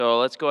So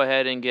let's go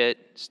ahead and get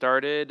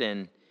started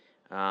and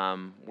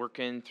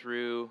working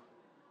through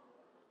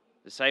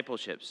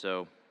discipleship.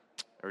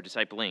 Or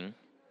discipling,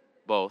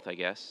 both, I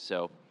guess.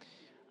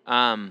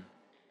 Um,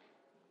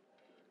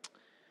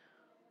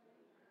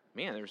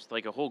 man, there's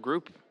like a whole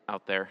group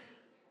out there.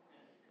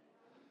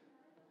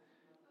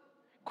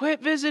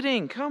 Quit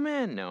visiting. Come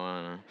in.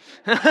 No.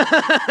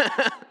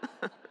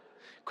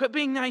 Quit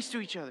being nice to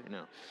each other.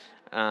 No.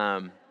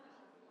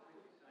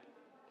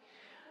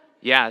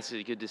 Yeah, it's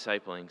a good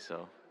discipling.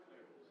 So,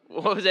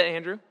 what was that,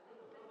 Andrew?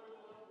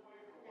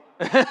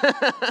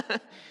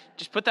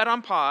 Just put that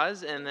on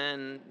pause, and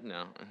then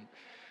no,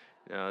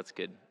 that's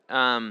good.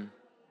 So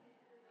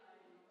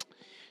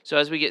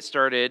as we get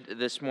started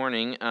this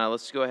morning,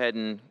 let's go ahead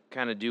and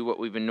kind of do what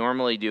we've been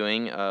normally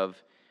doing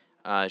of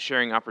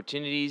sharing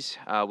opportunities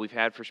we've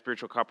had for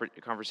spiritual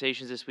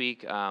conversations this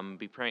week.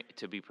 Be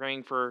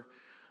praying for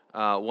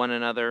one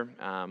another.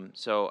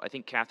 So I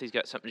think Kathy's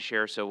got something to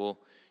share, so we'll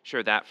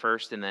share that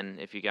first, and then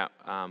if you got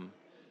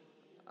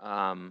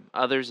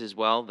others as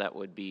well,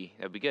 that'd be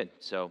good.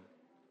 So.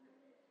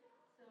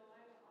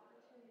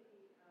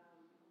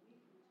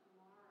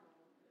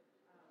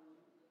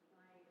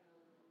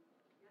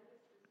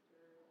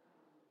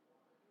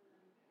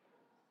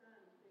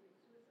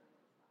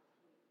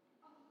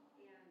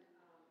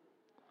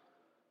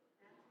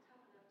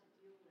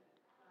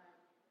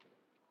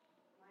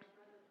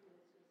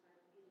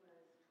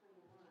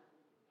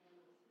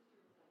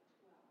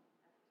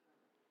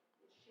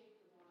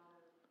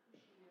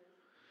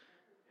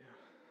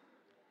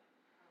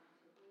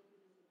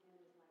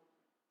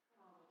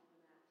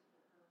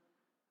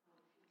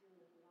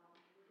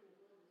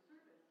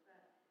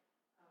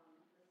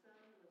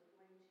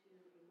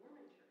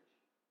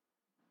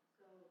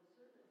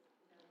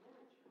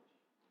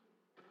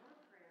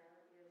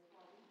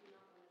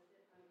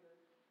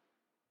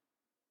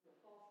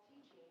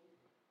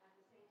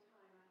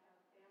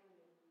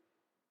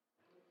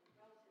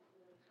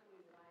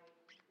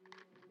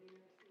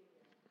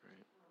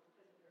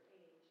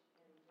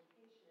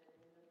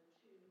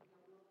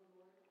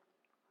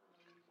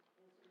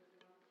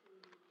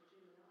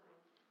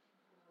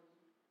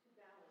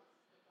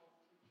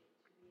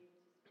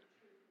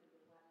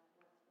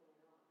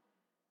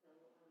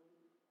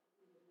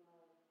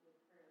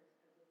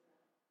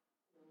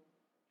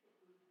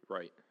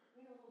 Right.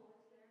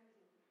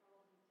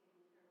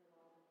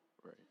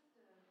 Right.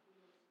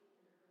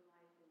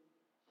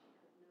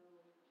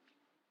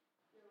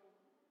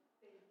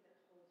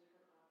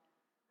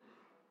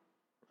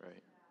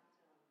 Right.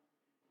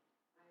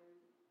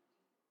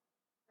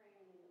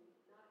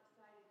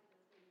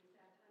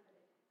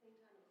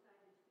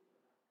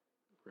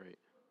 Right.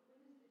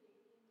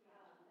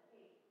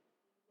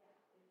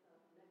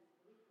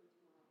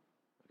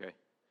 Okay.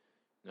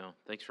 No,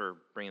 thanks for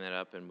bringing that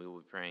up, and we will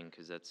be praying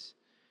because it's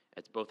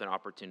both an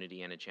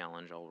opportunity and a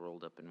challenge all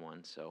rolled up in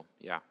one. So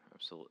yeah,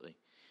 absolutely.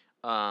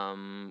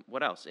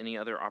 What else? Any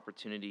other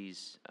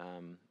opportunities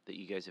that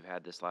you guys have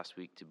had this last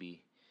week to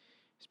be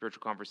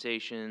spiritual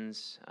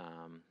conversations?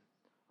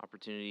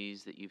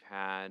 Opportunities that you've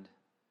had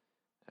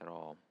at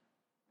all?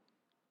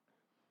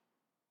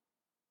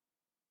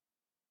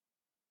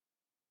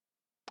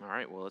 All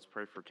right. Well, let's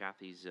pray for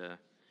Kathy's,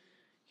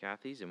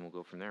 and we'll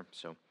go from there.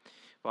 So,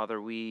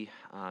 Father, we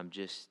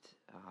just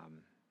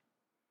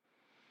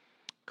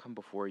come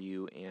before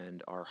you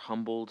and are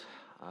humbled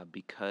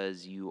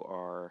because you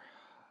are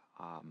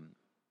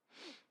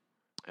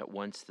at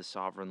once the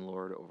sovereign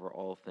Lord over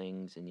all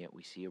things, and yet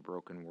we see a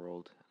broken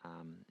world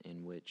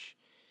in which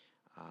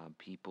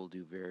people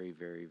do very,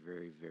 very,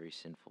 very, very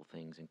sinful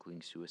things,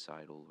 including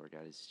suicidal. Lord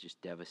God, it's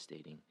just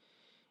devastating.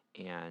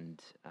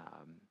 And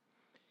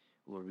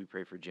Lord, we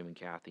pray for Jim and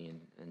Kathy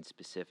in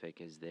specific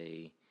as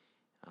they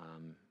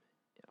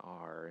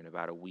are in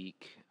about a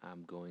week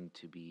going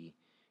to be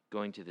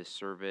going to this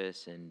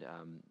service and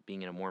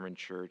being in a Mormon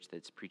church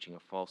that's preaching a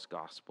false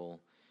gospel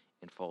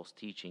and false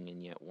teaching,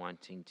 and yet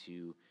wanting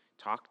to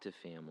talk to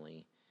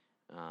family.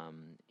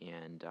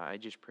 And I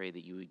just pray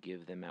that you would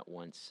give them at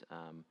once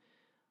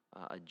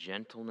a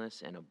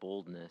gentleness and a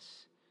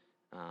boldness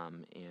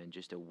and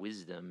just a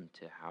wisdom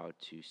to how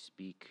to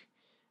speak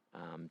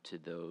to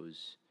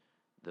those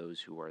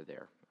who are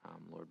there.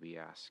 Lord, we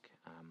ask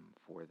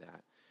for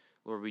that.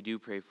 Lord, we do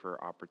pray for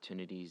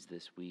opportunities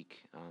this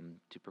week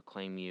to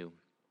proclaim you,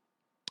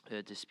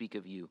 to speak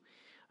of you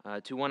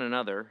to one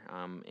another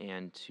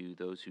and to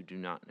those who do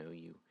not know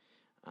you.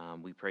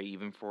 We pray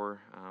even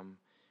for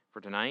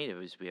tonight,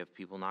 as we have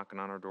people knocking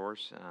on our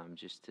doors,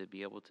 just to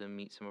be able to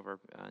meet some of our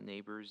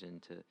neighbors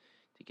and to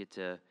get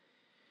to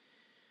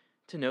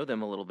know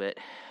them a little bit.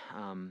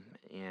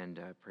 And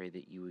I pray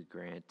that you would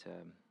grant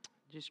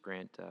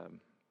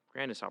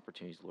us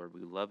opportunities, Lord.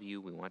 We love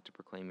you. We want to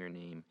proclaim your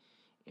name,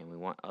 and we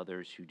want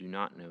others who do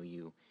not know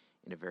you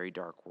in a very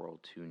dark world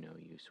to know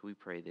you. So we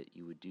pray that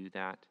you would do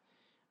that.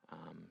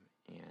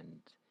 And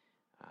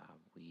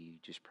we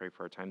just pray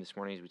for our time this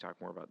morning as we talk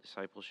more about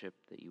discipleship,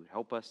 that you would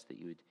help us, that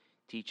you would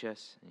teach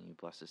us, and you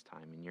bless this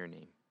time in your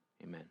name.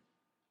 Amen.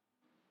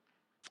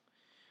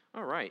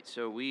 All right,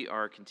 so we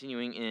are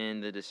continuing in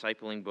the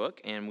discipling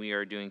book, and we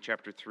are doing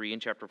chapter 3 and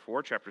chapter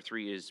 4. Chapter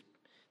 3 is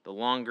the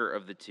longer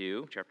of the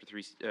two. Chapter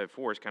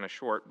 4 is kind of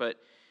short, but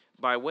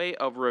by way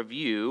of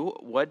review,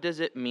 what does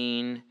it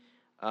mean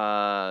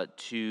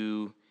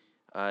to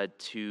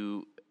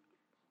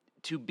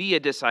be a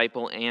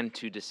disciple and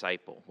to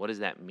disciple? What does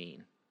that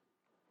mean?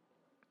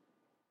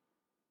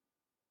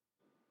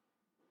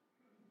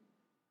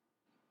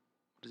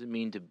 What does it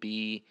mean to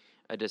be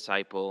a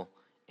disciple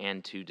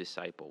and to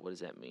disciple? What does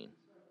that mean?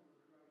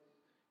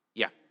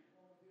 Yeah.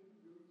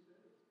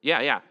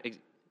 Yeah.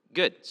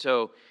 Good.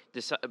 So,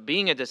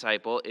 being a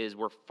disciple is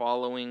we're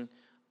following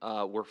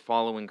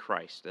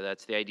Christ. So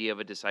that's the idea of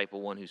a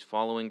disciple, one who's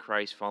following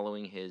Christ,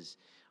 following his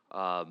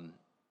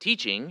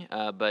teaching,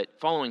 but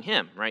following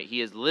him. Right?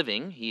 He is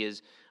living. He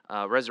is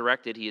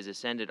resurrected. He is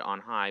ascended on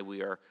high.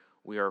 We are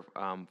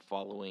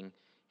following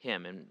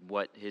him and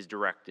what his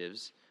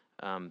directives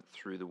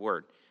through the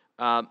Word.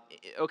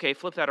 Okay,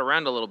 flip that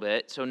around a little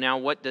bit. So now,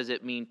 what does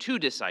it mean to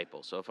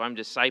disciple? So if I'm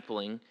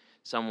discipling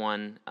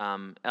someone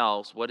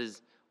else, what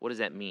does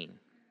that mean?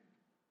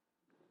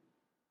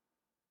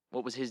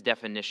 What was his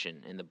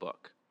definition in the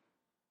book?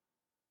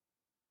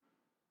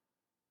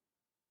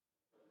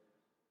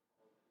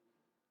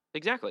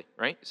 Exactly,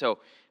 right? So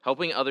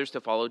helping others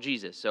to follow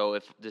Jesus. So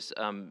if this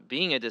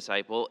being a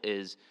disciple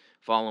is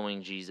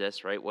following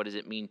Jesus, right? What does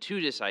it mean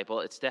to disciple?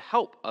 It's to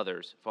help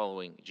others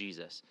following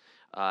Jesus.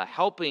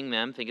 Helping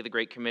them, think of the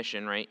Great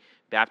Commission, right?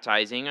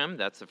 Baptizing them,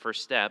 that's the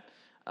first step.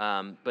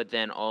 But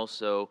then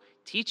also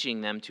teaching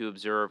them to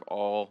observe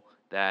all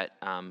that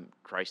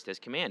Christ has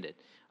commanded.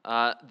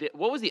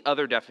 What was the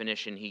other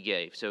definition he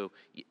gave? So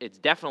it's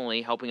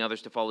definitely helping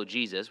others to follow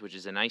Jesus, which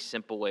is a nice,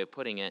 simple way of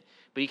putting it.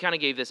 But he kind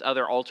of gave this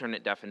other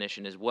alternate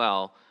definition as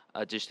well,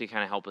 just to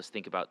kind of help us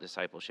think about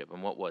discipleship.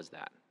 And what was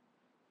that?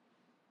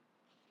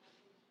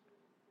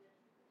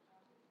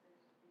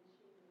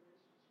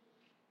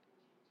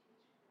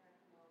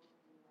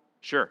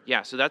 Sure.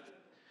 So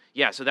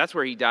that's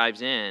where he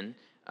dives in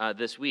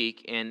this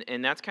week,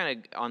 and that's kind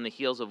of on the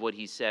heels of what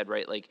he said,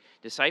 right? Like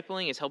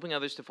discipling is helping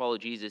others to follow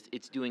Jesus.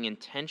 It's doing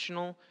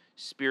intentional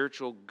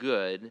spiritual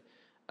good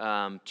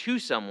to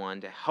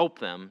someone to help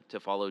them to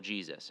follow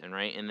Jesus,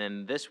 and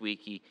then this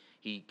week he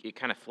it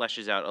kind of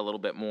fleshes out a little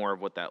bit more of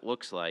what that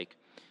looks like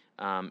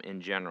in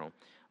general.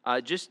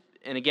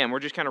 And again, we're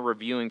just kind of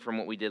reviewing from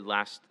what we did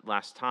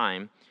last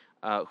time.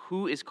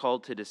 Who is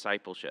called to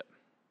discipleship?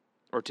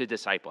 Or to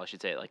disciple, I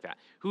should say it like that.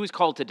 Who is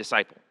called to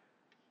disciple?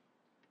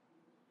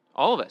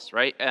 All of us,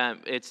 right?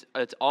 It's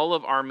all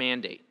of our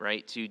mandate,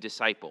 right? To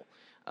disciple,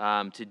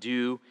 to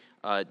do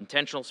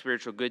intentional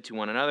spiritual good to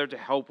one another, to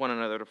help one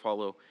another to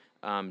follow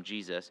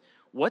Jesus.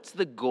 What's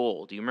the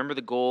goal? Do you remember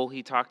the goal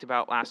he talked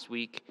about last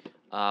week?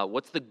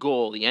 What's the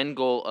goal, the end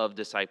goal of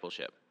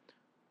discipleship?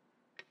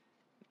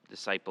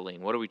 Discipling.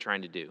 What are we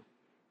trying to do?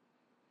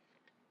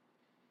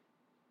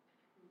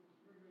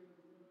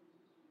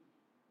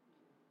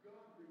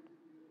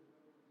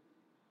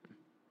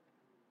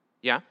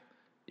 Yeah.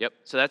 Yep.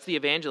 So that's the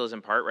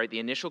evangelism part, right? The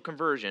initial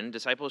conversion,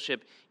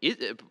 discipleship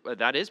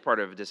is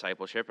part of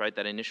discipleship, right?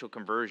 That initial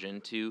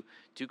conversion to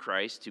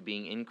Christ, to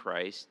being in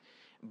Christ.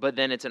 But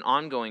then it's an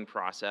ongoing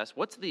process.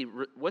 What's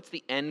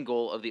the end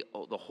goal of the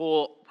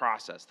whole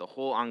process, the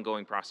whole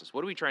ongoing process?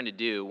 What are we trying to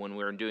do when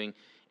we're doing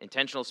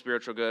intentional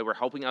spiritual good? We're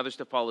helping others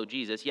to follow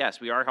Jesus. Yes,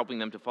 we are helping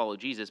them to follow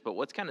Jesus, but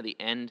what's kind of the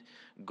end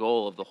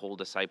goal of the whole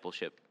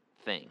discipleship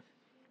thing?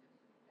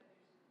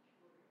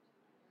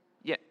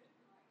 Yeah.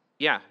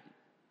 Yeah.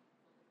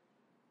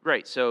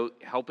 Right. So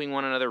helping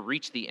one another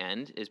reach the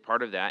end is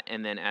part of that,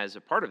 and then as a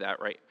part of that,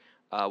 right?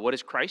 What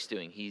is Christ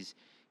doing? He's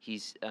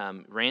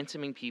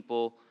ransoming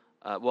people.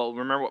 Well,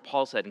 remember what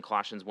Paul said in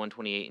Colossians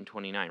 1:28 and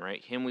 29,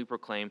 right? Him we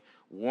proclaim,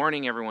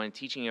 warning everyone, and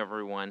teaching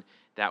everyone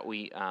that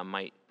we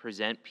might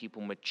present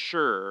people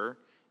mature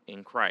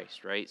in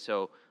Christ, right?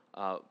 So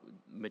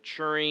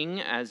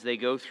maturing as they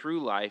go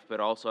through life,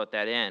 but also at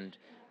that end,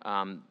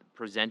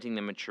 presenting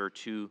them mature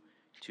to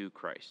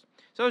Christ.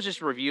 So let's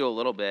just review a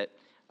little bit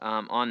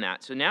on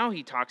that. So now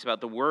he talks about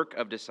the work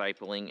of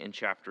discipling in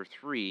chapter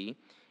 3.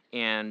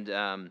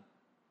 And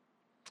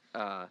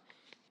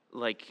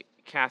like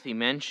Kathy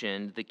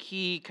mentioned, the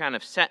key kind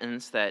of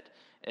sentence that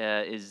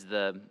is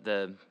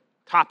the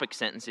topic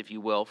sentence, if you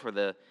will, for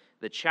the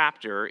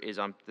chapter is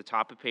on the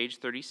top of page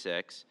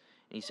 36.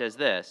 And he says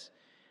this,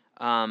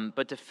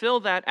 but to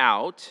fill that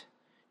out,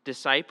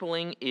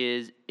 discipling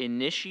is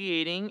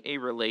initiating a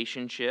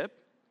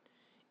relationship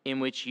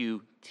in which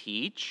you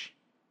teach,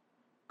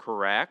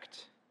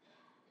 correct,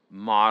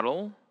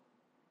 model,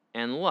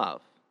 and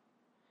love.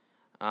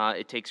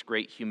 It takes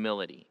great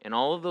humility. And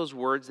all of those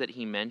words that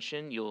he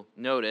mentioned, you'll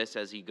notice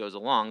as he goes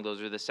along,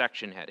 those are the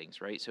section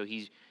headings, right? So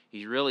he's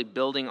really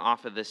building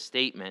off of this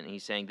statement. And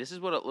he's saying, this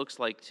is what it looks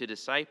like to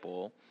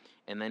disciple.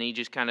 And then he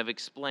just kind of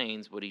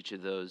explains what each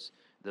of those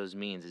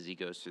means as he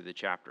goes through the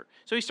chapter.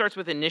 So he starts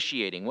with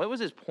initiating. What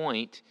was his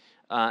point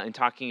in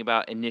talking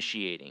about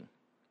initiating?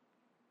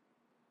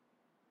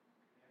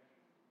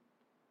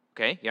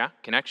 Okay, yeah,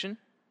 connection.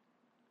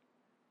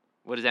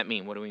 What does that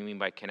mean? What do we mean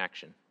by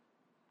connection?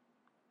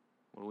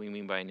 What do we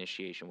mean by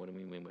initiation? What do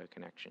we mean by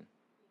connection?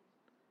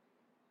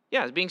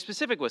 Yeah, being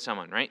specific with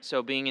someone, right?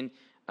 So being in,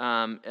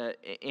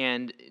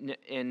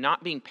 and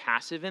not being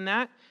passive in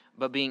that,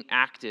 but being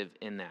active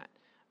in that.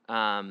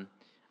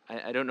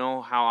 I don't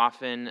know how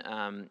often,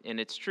 and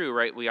it's true,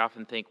 right? We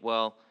often think,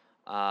 well,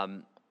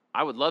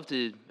 I would love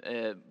to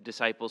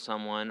disciple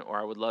someone, or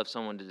I would love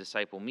someone to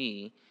disciple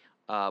me,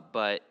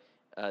 but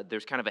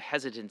there's kind of a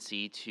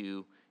hesitancy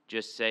to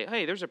just say,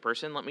 hey, there's a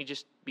person, let me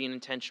just be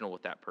intentional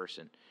with that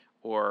person,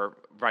 or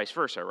vice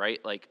versa,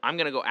 right? Like, I'm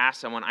going to go ask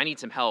someone, I need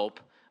some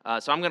help,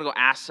 so I'm going to go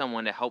ask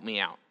someone to help me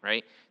out,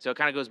 right? So it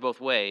kind of goes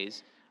both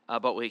ways.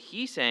 But what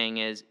he's saying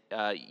is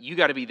you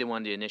got to be the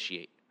one to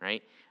initiate,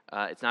 right?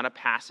 It's not a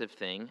passive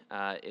thing.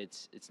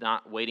 It's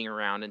not waiting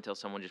around until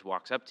someone just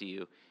walks up to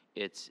you.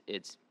 It's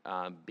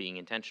being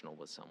intentional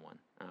with someone.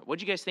 What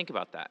do you guys think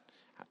about that?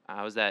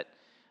 How is that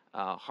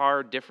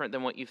hard, different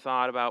than what you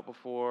thought about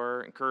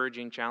before?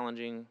 Encouraging,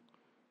 challenging?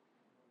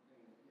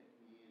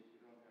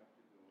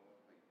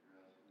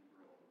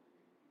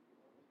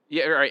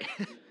 Yeah, right.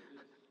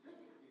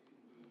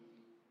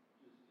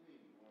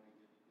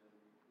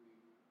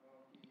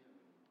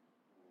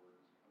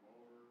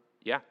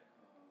 Yeah.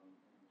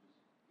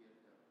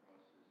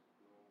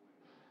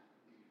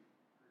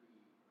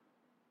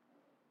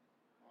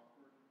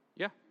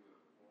 Yeah.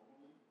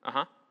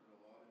 Uh-huh.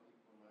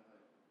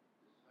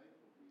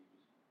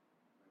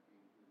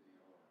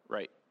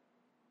 Right.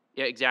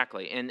 Yeah,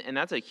 exactly. And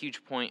that's a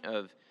huge point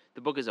of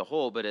the book as a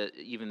whole, but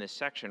even this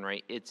section,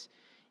 right? It's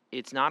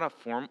not a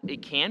form.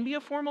 It can be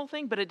a formal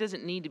thing, but it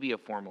doesn't need to be a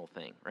formal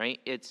thing, right?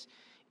 It's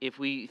if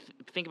we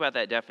think about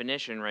that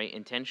definition, right?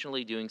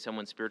 Intentionally doing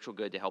someone spiritual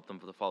good to help them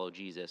to follow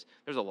Jesus.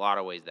 There's a lot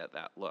of ways that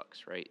that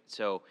looks, right?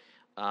 So.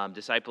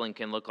 Discipling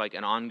can look like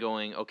an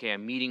ongoing, okay,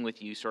 I'm meeting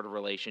with you sort of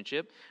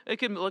relationship. It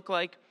can look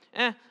like,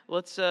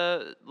 let's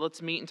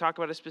meet and talk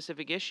about a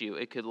specific issue.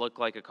 It could look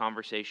like a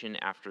conversation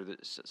after the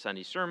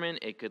Sunday sermon.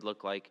 It could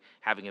look like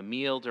having a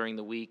meal during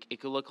the week. It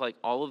could look like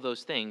all of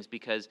those things,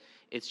 because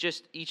it's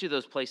just each of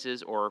those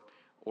places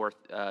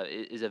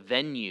is a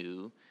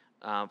venue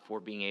for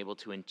being able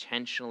to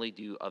intentionally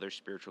do other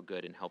spiritual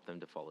good and help them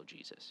to follow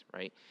Jesus,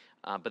 right?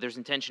 But there's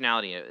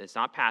intentionality. It's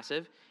not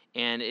passive,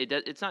 and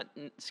it's not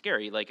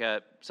scary. Like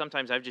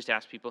sometimes I've just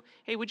asked people,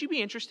 "Hey, would you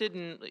be interested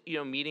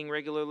in meeting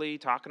regularly,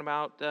 talking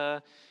about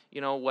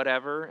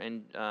whatever?"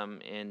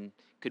 And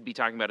could be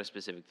talking about a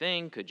specific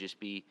thing. Could just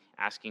be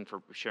asking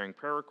for sharing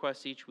prayer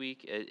requests each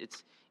week.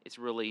 It's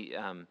really,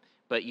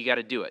 but you got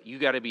to do it. You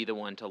got to be the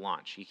one to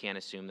launch. You can't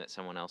assume that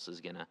someone else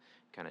is gonna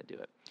kind of do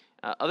it.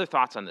 Other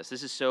thoughts on this?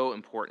 This is so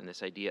important.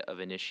 This idea of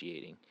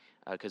initiating,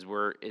 because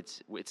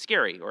it's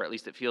scary, or at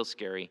least it feels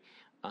scary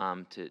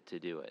to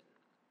do it.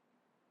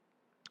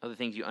 Other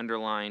things you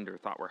underlined or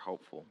thought were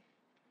helpful?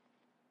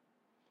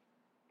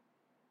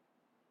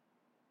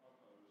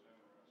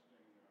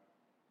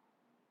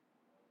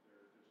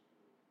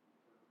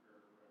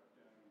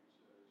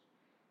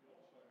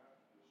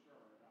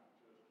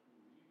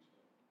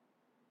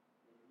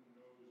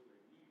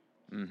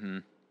 Mm-hmm.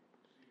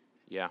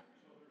 Yeah.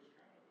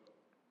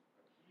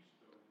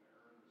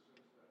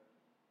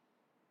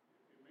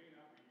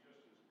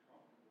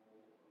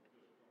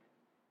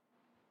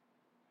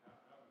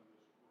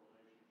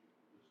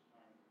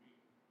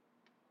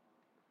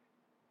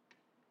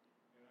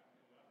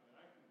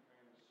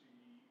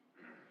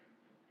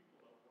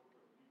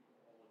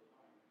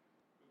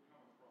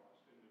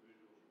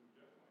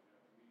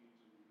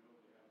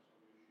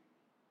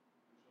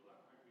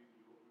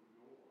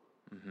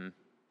 Mm-hmm.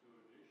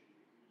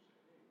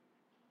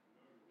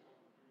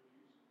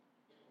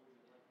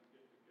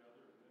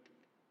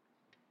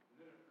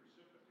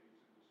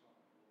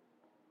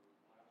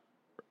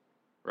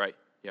 Right.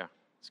 Yeah.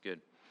 It's good.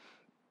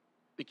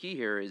 The key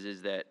here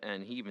is that,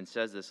 and he even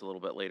says this a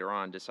little bit later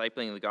on,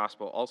 discipling the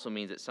gospel also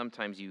means that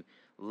sometimes you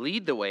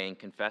lead the way in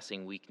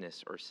confessing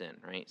weakness or sin,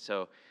 right?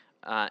 So,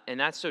 and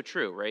that's so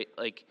true, right?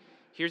 Like,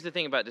 here's the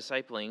thing about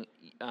discipling: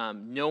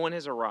 no one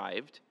has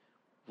arrived.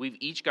 We've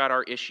each got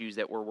our issues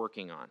that we're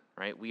working on,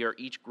 right? We are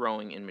each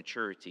growing in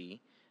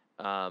maturity,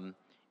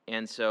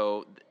 and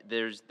so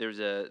there's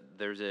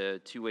a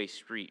two-way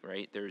street,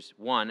 right? There's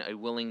one, a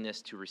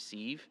willingness to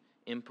receive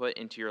input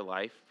into your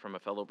life from a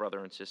fellow brother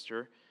and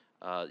sister.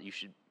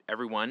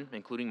 Everyone,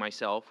 including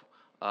myself,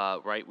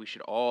 right? We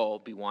should all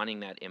be wanting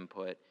that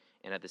input,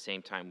 and at the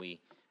same time, we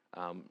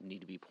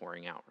need to be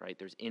pouring out, right?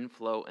 There's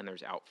inflow and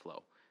there's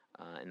outflow,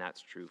 and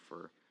that's true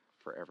for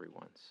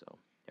everyone. So,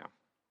 yeah.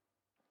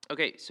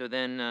 Okay, so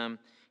then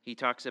he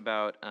talks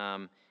about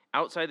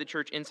outside the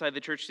church, inside the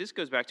church. This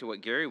goes back to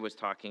what Gary was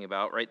talking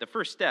about, right? The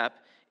first step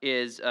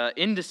is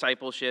in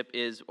discipleship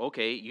is,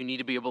 okay, you need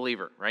to be a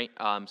believer, right?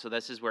 So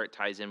this is where it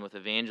ties in with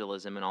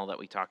evangelism and all that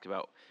we talked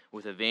about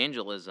with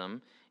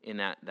evangelism in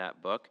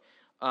that book.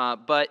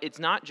 But it's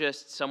not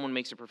just someone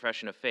makes a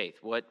profession of faith.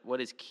 What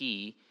is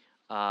key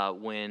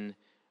when,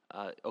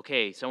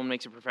 okay, someone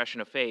makes a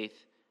profession of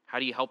faith, how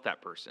do you help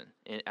that person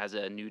as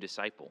a new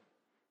disciple?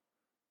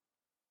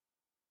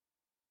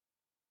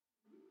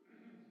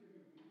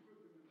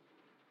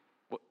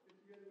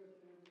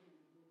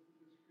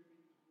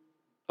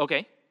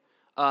 Okay.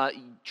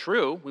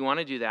 True, we want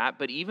to do that,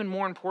 but even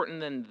more important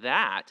than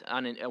that,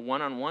 on a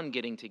one-on-one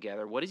getting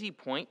together, what does he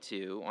point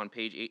to on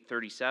page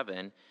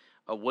 837?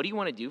 What do you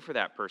want to do for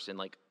that person,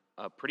 like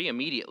pretty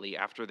immediately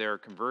after they're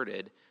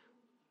converted?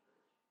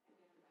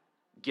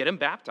 Get them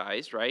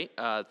baptized, right?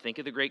 Think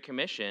of the Great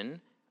Commission.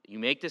 You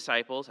make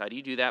disciples. How do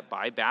you do that?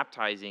 By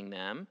baptizing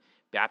them.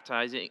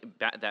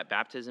 That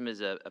baptism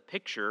is a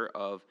picture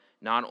of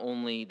not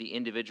only the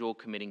individual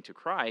committing to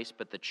Christ,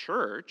 but the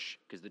church,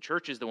 because the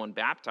church is the one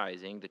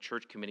baptizing, the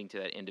church committing to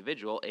that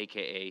individual,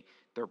 aka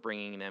they're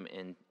bringing them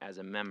in as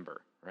a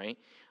member, right?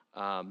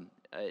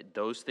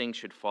 Those things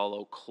should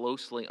follow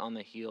closely on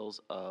the heels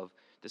of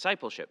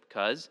discipleship,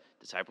 because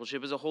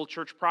discipleship is a whole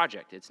church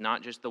project. It's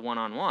not just the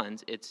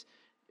one-on-ones. It's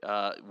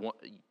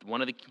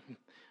one of the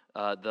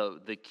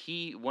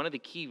key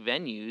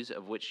venues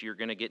of which you're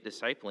going to get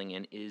discipling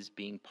in is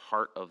being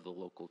part of the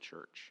local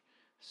church.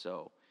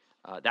 So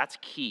that's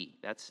key.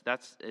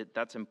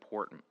 That's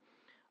important.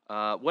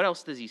 What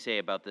else does he say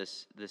about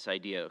this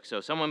idea?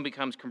 So someone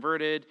becomes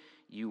converted.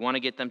 You want to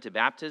get them to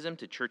baptism,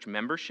 to church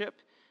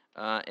membership,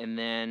 and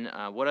then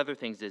what other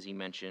things does he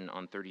mention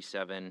on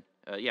 37?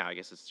 Yeah, I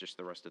guess it's just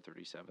the rest of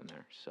 37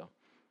 there. So.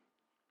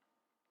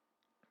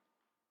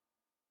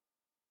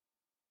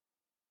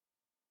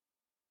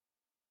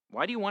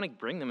 Why do you want to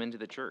bring them into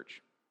the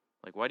church?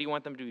 Like, why do you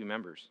want them to be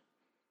members?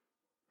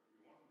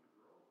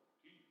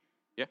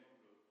 Yeah.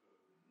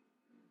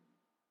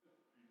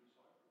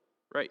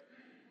 Right.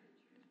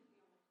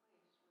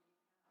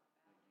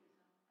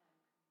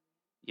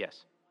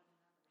 Yes.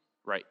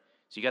 Right.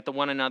 So you got the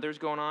one another's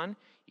going on.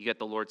 You got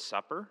the Lord's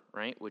Supper,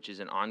 right, which is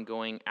an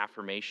ongoing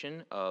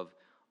affirmation of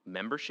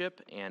membership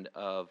and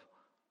of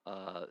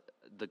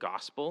the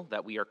gospel,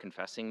 that we are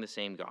confessing the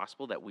same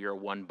gospel, that we are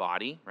one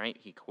body, right?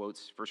 He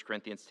quotes 1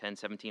 Corinthians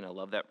 10:17. I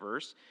love that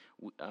verse.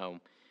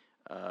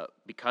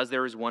 Because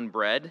there is one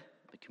bread,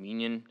 the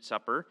communion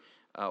supper,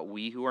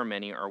 we who are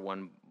many are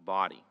one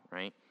body,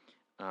 right?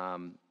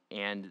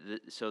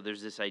 So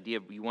there's this idea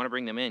of you want to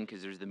bring them in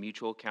because there's the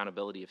mutual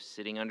accountability of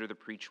sitting under the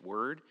preached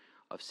word,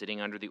 of sitting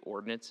under the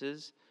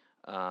ordinances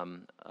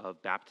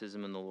of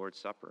baptism and the Lord's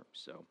Supper.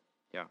 So,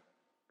 yeah,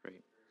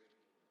 great.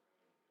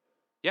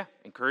 Yeah,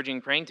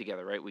 encouraging, praying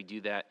together, right? We do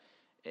that.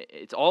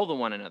 It's all the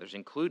one another's,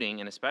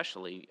 including and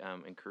especially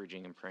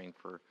encouraging and praying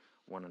for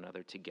one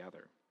another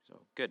together. So,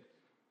 good.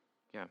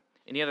 Yeah.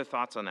 Any other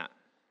thoughts on that?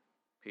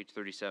 Page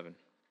 37.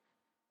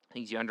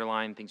 Things you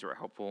underline, things that were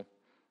helpful.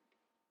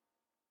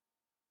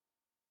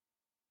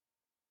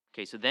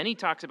 Okay, so then he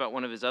talks about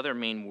one of his other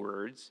main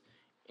words,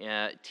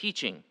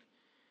 teaching.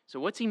 So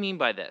what's he mean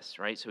by this,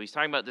 right? So he's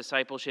talking about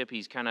discipleship.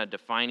 He's kind of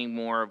defining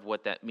more of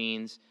what that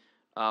means.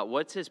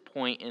 What's his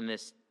point in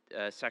this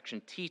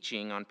section,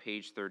 teaching, on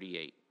page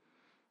 38?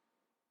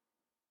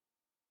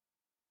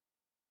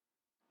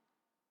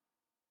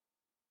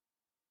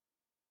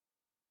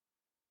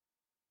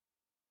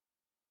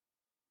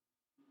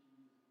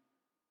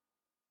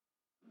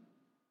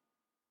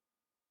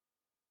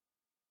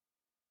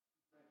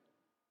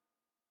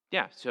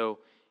 Yeah, so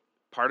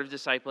part of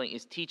discipling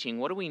is teaching.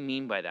 What do we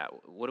mean by that?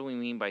 What do we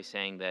mean by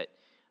saying that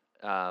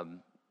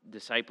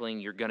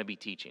discipling, you're going to be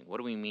teaching? What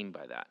do we mean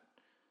by that?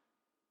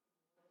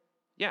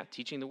 Yeah,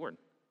 teaching the word.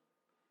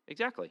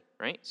 Exactly,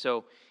 right?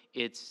 So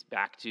it's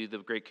back to the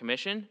Great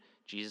Commission.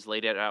 Jesus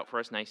laid it out for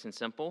us nice and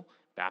simple,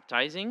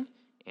 baptizing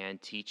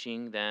and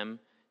teaching them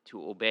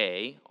to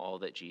obey all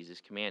that Jesus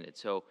commanded.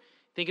 So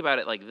think about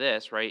it like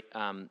this, right?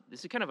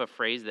 This is kind of a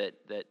phrase that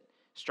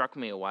struck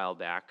me a while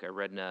back. I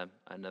read in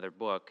another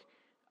book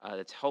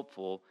that's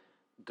helpful.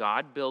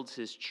 God builds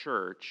his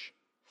church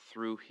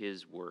through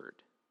his word,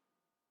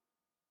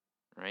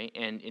 right?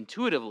 And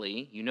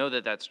intuitively, you know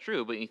that that's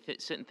true, but you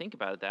sit and think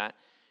about that.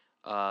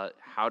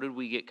 How did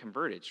we get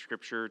converted?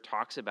 Scripture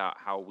talks about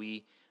how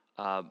we,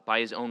 by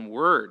his own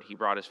word, he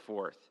brought us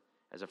forth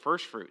as a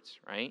first fruits,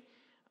 right?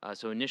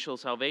 So initial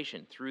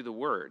salvation through the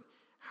word.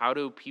 How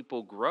do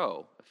people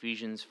grow?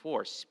 Ephesians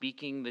 4,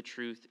 speaking the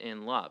truth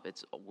in love.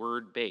 It's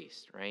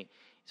word-based, right?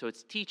 So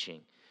it's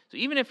teaching. So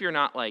even if you're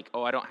not like,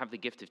 oh, I don't have the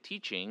gift of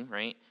teaching,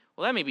 right?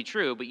 Well, that may be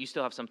true, but you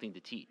still have something to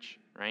teach,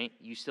 right?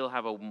 You still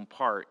have a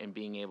part in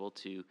being able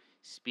to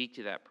speak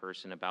to that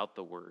person about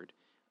the word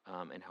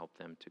and help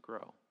them to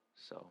grow.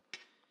 So,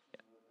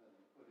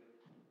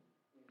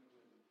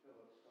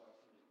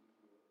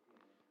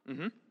 yeah.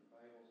 Mm-hmm.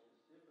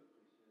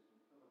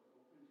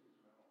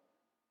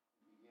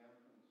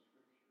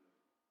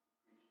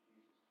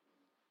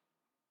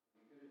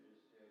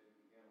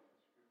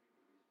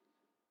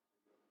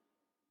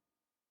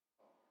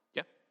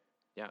 Yeah,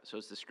 yeah. So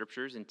it's the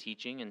scriptures and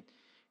teaching, and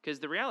because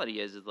the reality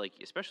is like,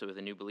 especially with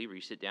a new believer,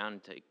 you sit down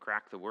to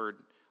crack the word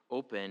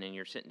open, and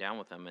you're sitting down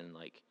with them, and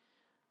like,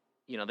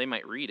 they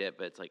might read it,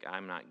 but it's like,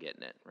 I'm not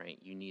getting it, right?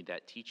 You need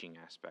that teaching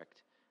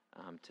aspect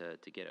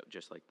to get it,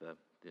 just like the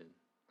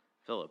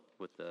Philip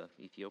with the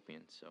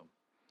Ethiopian. So,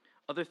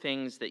 other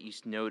things that you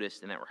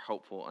noticed and that were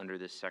helpful under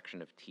this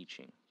section of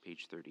teaching,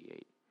 page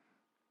 38.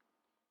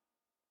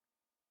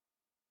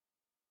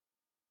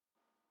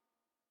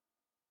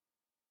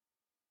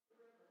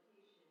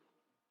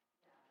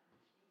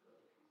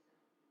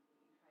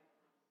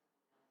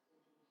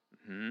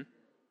 Hmm.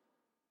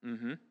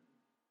 Hmm.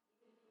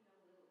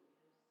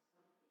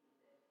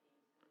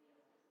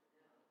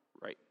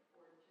 Right.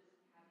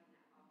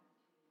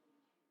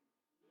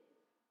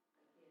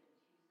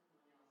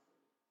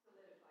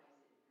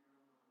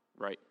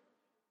 Right.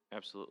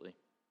 Absolutely.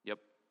 Yep.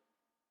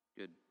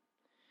 Good.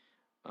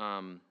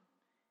 Um,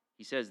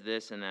 he says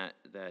this in that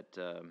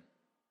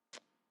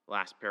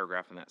last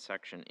paragraph in that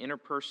section.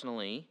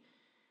 Interpersonally,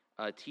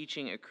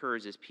 teaching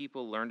occurs as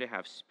people learn to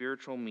have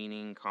spiritual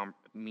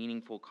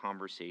meaningful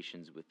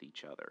conversations with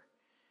each other.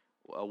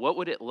 What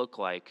would it look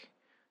like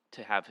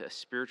to have a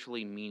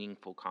spiritually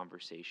meaningful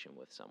conversation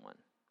with someone?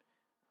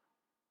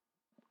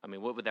 I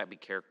mean, what would that be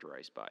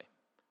characterized by? A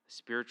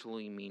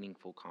spiritually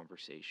meaningful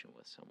conversation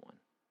with someone.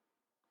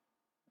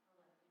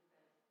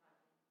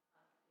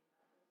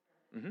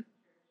 Hmm.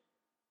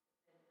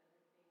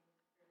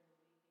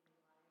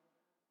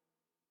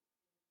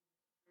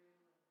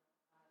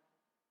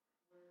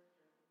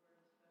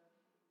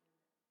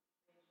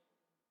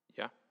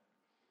 Yeah,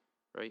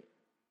 right.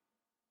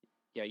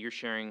 Yeah, you're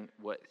sharing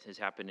what has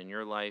happened in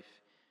your life.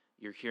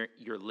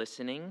 You're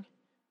listening.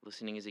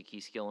 Listening is a key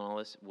skill in all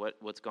this.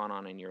 What's gone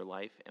on in your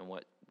life and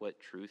what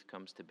truth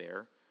comes to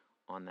bear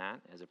on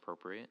that as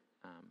appropriate.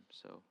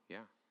 So yeah.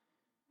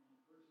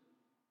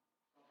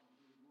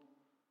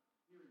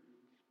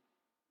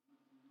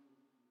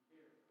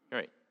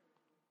 Right.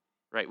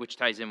 Right, which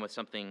ties in with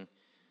something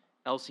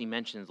else he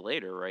mentions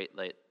later, right?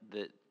 Like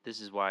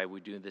this is why we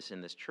do this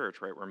in this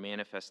church, right? We're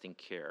manifesting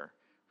care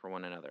for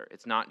one another.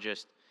 It's not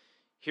just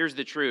here's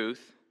the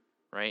truth,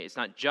 right? It's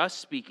not just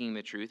speaking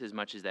the truth as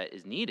much as that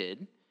is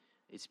needed.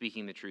 It's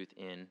speaking the truth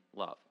in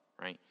love,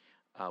 right?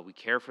 We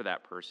care for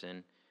that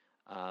person.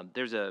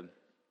 There's a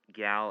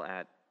gal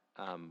at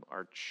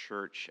our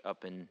church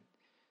up in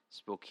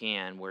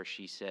Spokane where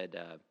she said,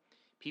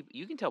 "People,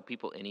 you can tell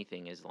people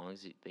anything as long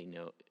as they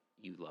know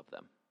you love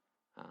them."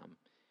 Um,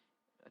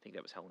 I think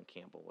that was Helen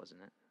Campbell,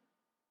 wasn't it?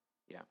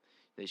 Yeah.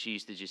 That she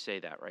used to just say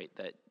that, right?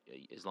 That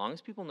as long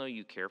as people know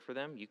you care for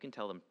them, you can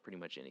tell them pretty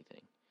much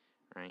anything,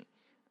 right?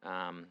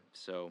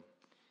 So,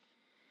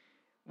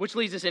 which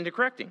leads us into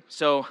correcting.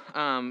 So,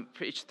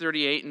 page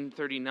 38 and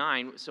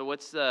 39. So,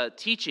 what's the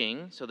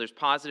teaching? So, there's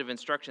positive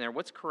instruction there.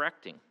 What's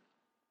correcting?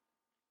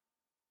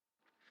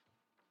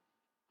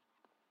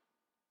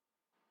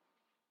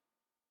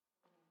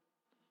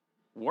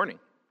 Warning.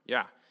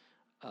 Yeah.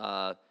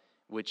 Uh,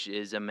 which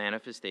is a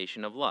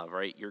manifestation of love,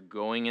 right? You're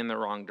going in the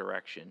wrong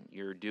direction.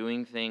 You're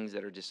doing things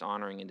that are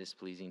dishonoring and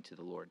displeasing to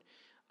the Lord.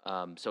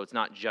 So it's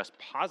not just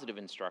positive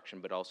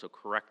instruction, but also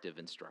corrective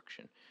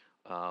instruction.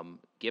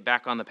 Get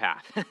back on the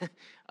path.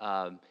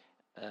 um,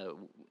 uh,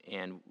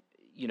 and,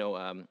 you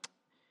know,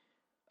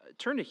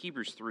 turn to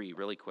Hebrews 3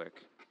 really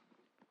quick,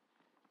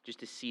 just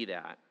to see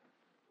that.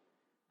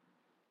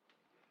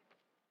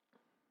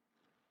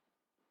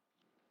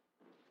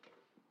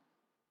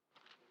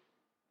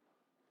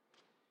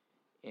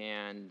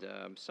 And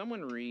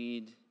someone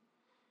read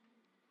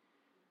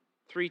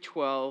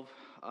 3:12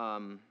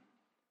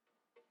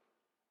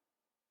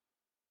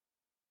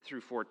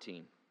 through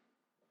 14.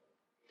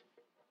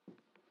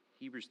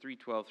 Hebrews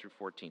 3:12 through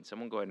 14.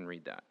 Someone go ahead and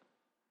read that.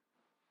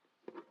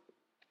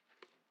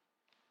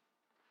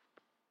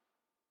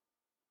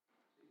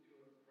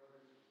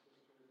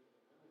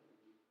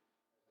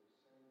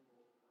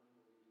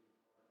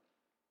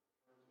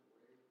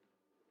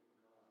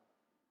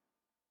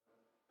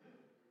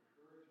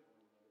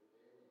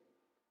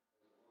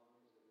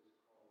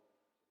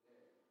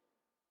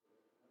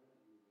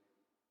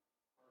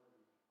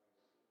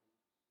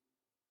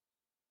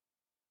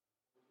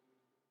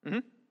 Mm-hmm.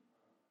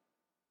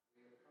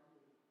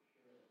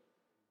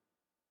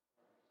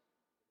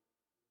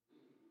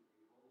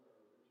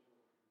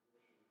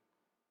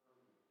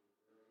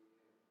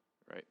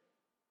 Right.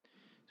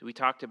 So we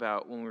talked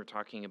about when we were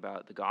talking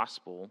about the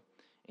gospel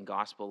and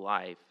gospel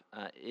life,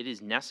 it is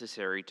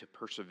necessary to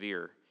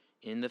persevere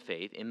in the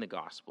faith, in the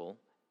gospel,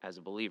 as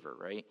a believer,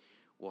 right?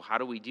 Well, how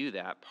do we do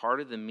that?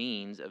 Part of the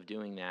means of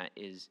doing that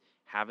is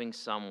having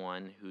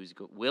someone who's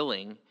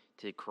willing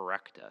to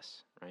correct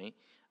us, right?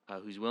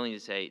 Who's willing to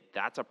say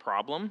that's a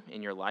problem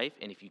in your life,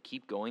 and if you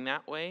keep going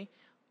that way,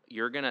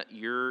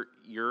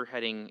 you're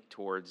heading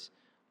towards,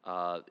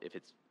 if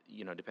it's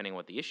depending on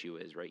what the issue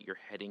is, right? You're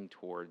heading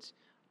towards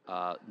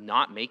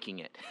not making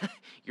it.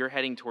 You're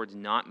heading towards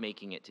not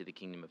making it to the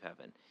kingdom of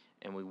heaven.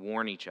 And we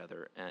warn each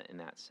other in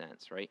that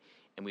sense, right?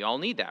 And we all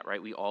need that,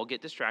 right? We all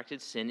get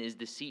distracted. Sin is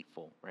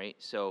deceitful, right?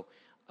 So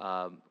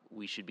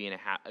we should be in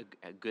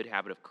a good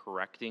habit of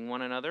correcting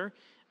one another.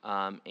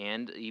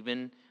 And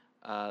even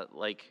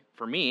like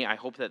for me, I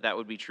hope that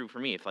would be true for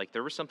me. If like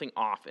there was something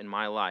off in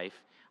my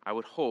life, I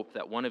would hope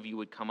that one of you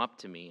would come up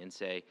to me and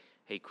say,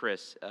 "Hey,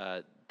 Chris,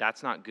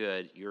 that's not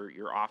good.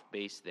 You're off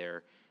base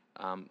there.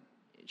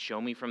 Show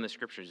me from the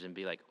scriptures," and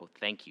be like, "Oh,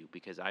 thank you,"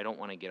 because I don't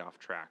want to get off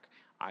track.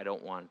 I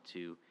don't want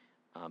to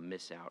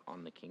miss out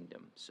on the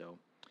kingdom. So,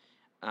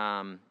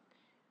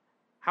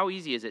 how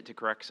easy is it to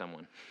correct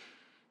someone?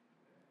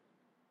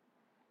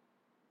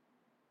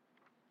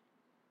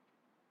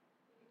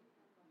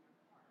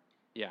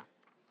 Yeah.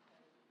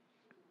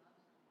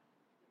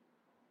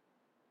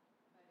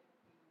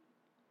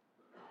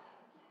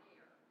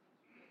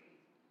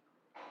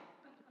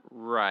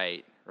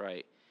 Right,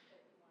 right,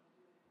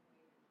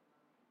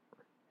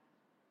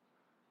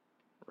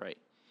 right.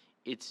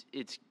 It's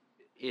it's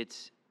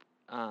it's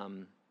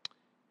um,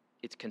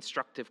 it's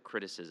constructive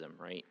criticism,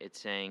 right?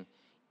 It's saying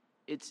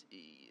it's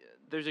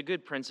there's a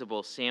good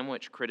principle,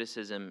 sandwich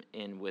criticism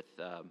in with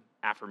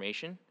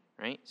affirmation,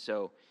 right?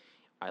 So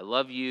I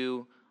love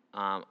you.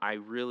 I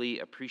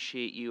really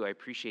appreciate you. I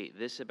appreciate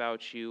this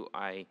about you.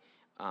 I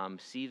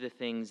see the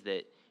things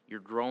that you're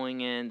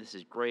growing in. This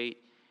is great.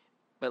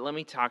 But let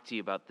me talk to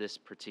you about this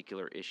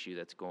particular issue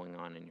that's going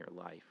on in your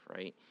life,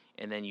 right?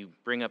 And then you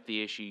bring up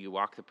the issue, you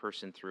walk the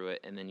person through it,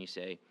 and then you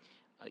say,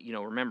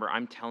 remember,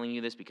 I'm telling you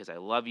this because I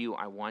love you.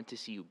 I want to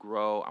see you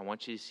grow. I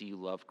want you to see you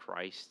love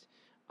Christ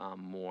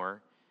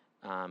more.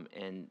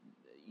 And,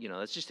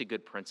 that's just a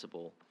good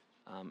principle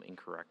in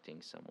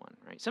correcting someone,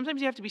 right?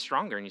 Sometimes you have to be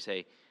stronger and you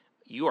say,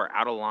 you are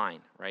out of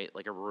line, right?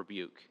 Like a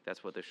rebuke.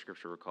 That's what the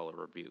scripture would call a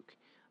rebuke.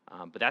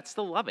 But that's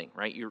still loving,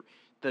 right?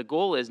 The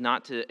goal is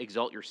not to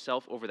exalt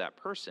yourself over that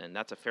person.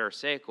 That's a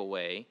Pharisaical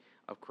way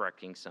of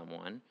correcting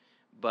someone.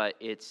 But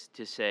it's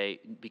to say,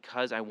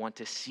 because I want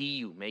to see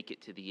you make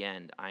it to the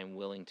end, I'm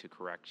willing to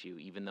correct you,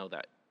 even though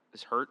that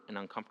is hurt and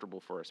uncomfortable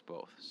for us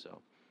both.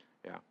 So,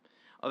 yeah.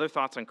 Other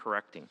thoughts on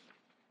correcting?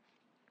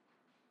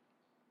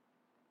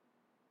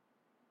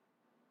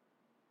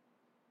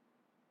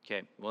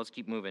 Okay, well, let's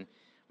keep moving.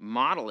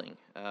 Modeling,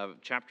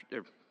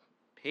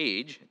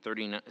 page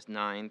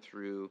 39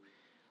 through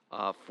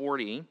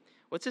 40.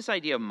 What's this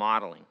idea of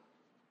modeling?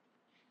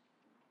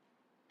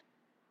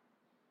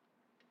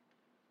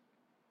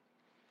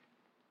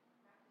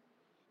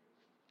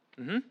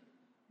 Mm-hmm.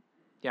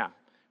 Yeah,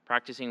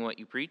 practicing what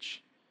you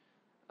preach,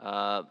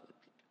 uh,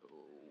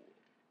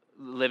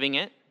 living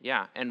it.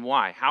 Yeah, and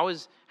why? How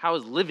is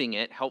living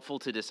it helpful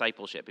to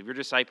discipleship? If you're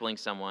discipling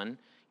someone,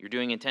 you're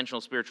doing intentional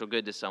spiritual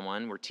good to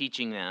someone, we're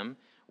teaching them.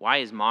 Why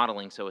is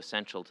modeling so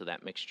essential to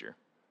that mixture?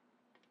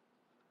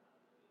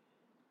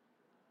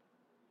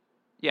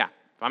 Yeah,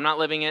 if I'm not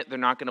living it, they're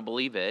not going to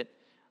believe it.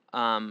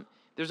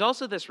 There's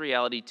also this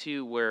reality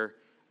too, where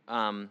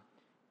I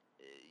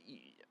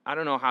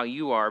don't know how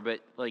you are, but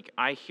like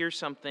I hear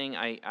something,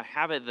 I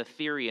have the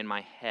theory in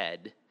my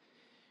head,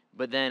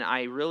 but then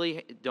I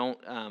really don't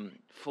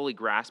fully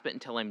grasp it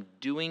until I'm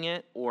doing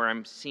it, or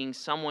I'm seeing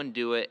someone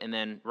do it, and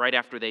then right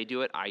after they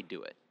do it, I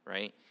do it,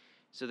 right?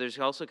 So there's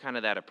also kind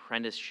of that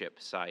apprenticeship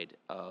side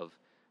of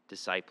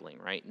discipling,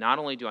 right? Not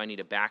only do I need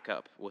to back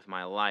up with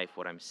my life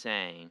what I'm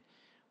saying,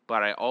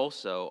 but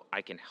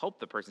I can help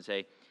the person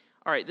say,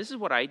 all right, this is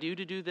what I do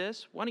to do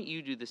this. Why don't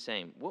you do the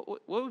same?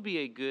 What would be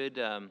a good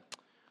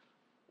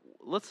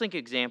let's think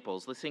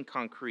examples. Let's think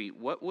concrete.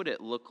 What would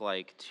it look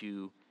like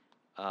to,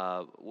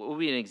 what would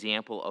be an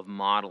example of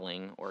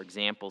modeling or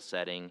example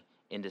setting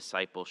in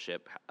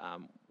discipleship?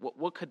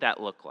 What could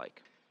that look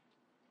like?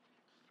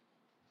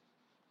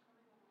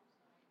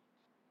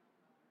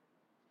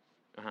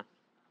 Uh-huh.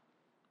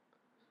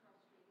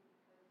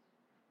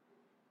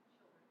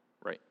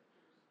 Right.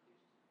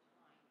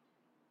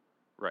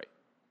 Right.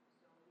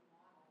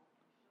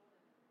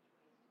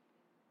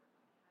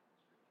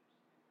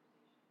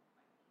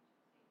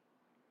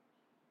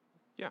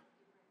 Yeah.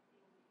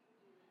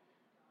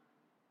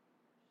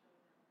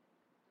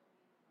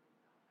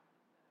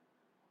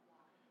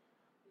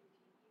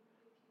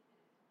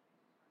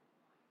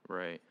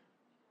 Right.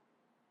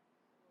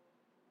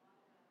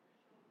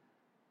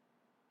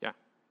 Yeah.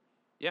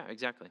 Yeah,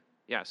 exactly.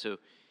 Yeah, so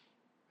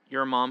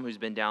you're a mom who's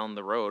been down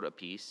the road a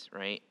piece,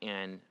 right?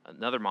 And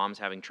another mom's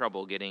having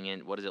trouble getting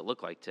in. What does it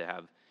look like to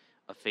have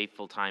a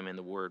faithful time in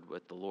the Word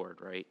with the Lord,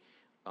 right?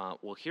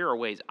 Well, here are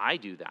ways I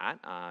do that.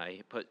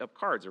 I put up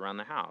cards around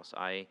the house.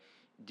 I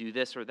do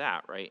this or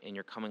that, right? And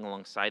you're coming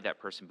alongside that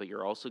person, but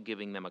you're also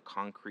giving them a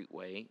concrete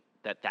way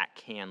that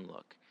can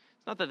look.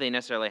 It's not that they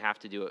necessarily have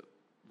to do it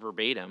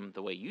verbatim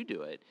the way you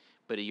do it,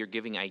 but you're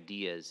giving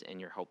ideas and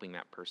you're helping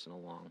that person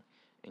along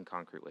in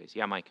concrete ways.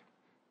 Yeah, Mike.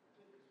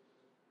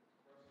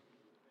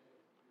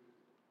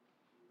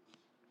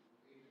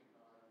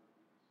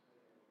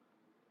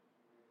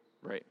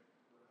 Right.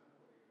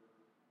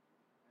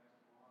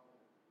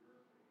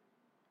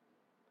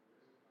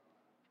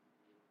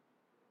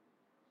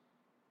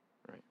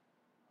 Right.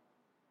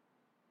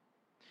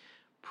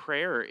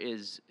 Prayer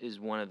is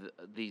one of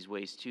these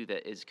ways too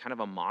that is kind of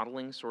a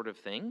modeling sort of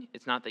thing.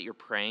 It's not that you're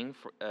praying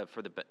for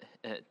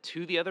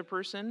to the other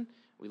person.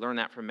 We learn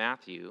that from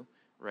Matthew,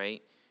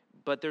 right?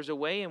 But there's a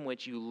way in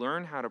which you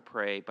learn how to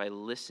pray by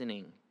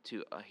listening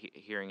to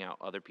hearing out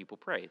other people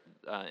pray,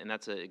 and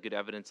that's a good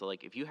evidence of,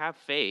 like, if you have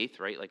faith,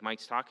 right? Like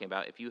Mike's talking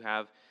about, if you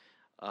have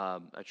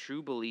a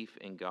true belief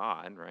in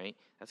God, right?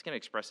 That's going to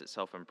express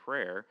itself in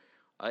prayer.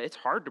 It's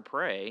hard to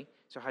pray,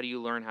 so how do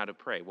you learn how to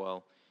pray?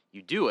 Well,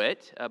 you do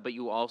it, but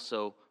you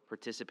also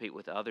participate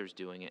with others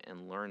doing it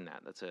and learn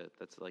that. That's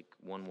like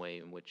one way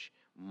in which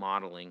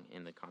modeling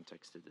in the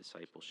context of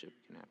discipleship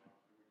can happen.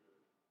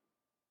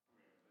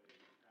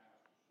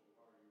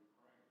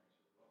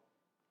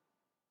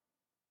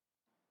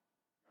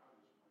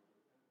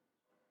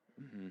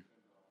 Hmm.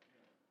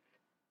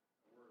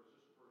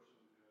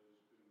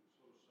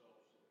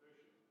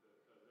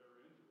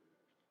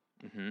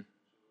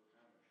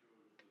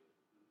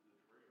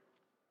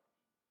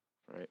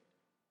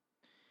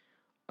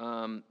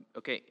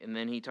 Okay, and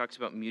then he talks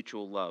about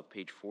mutual love,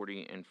 page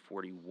 40 and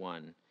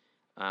 41.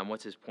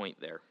 What's his point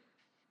there?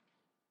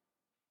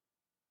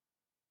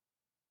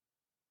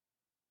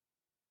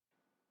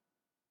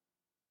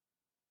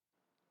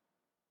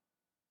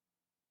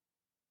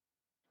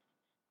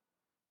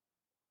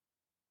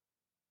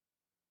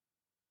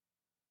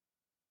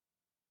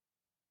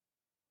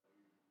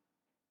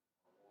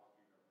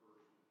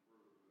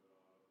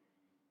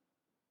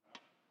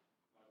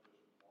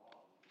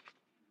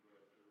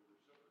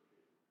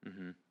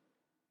 Mm-hmm.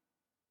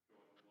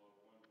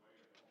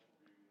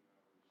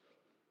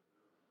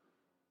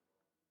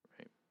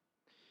 Right.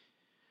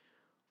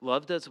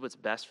 Love does what's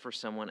best for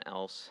someone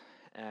else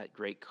at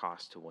great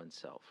cost to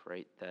oneself,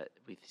 right? That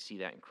we see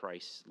that in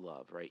Christ's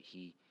love, right?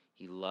 He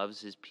loves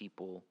his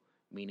people,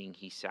 meaning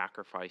he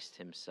sacrificed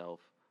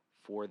himself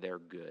for their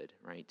good,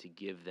 right? To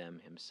give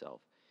them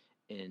himself.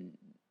 In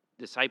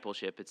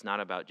discipleship, it's not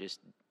about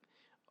just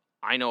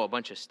I know a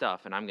bunch of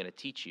stuff and I'm going to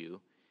teach you,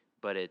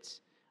 but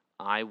it's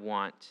I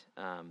want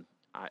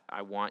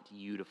I want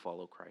you to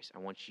follow Christ. I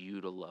want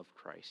you to love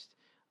Christ.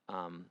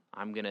 I'm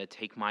going to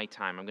take my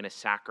time. I'm going to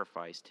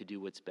sacrifice to do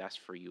what's best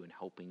for you and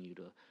helping you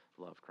to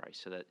love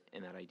Christ. So that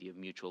in that idea of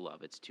mutual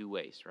love, it's two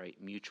ways, right?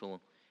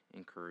 Mutual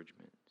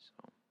encouragement.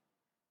 So,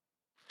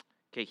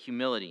 okay,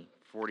 humility,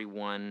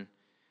 41,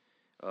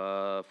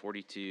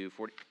 42,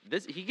 40.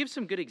 This he gives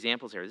some good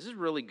examples here. This is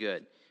really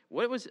good.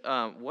 What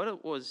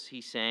was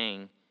he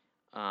saying?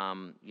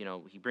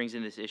 He brings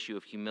in this issue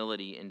of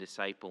humility and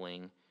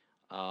discipling.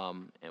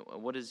 And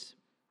what's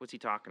he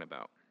talking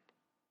about?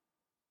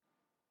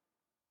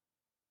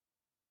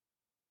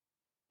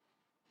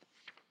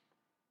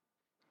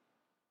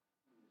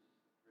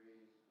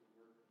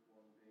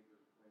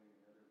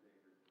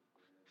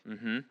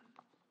 Mm-hmm.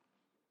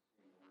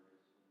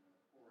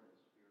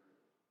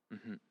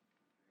 Mm-hmm.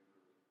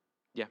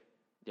 Yeah.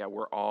 Yeah,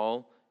 we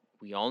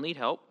all need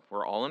help.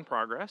 We're all in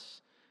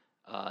progress.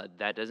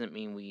 That doesn't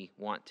mean we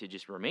want to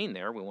just remain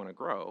there. We want to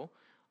grow.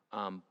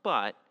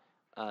 But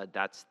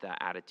that's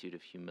the attitude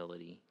of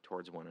humility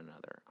towards one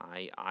another.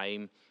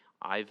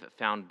 I've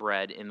found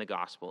bread in the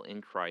gospel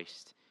in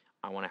Christ.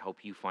 I want to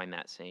help you find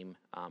that same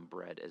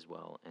bread as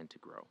well and to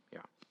grow.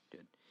 Yeah,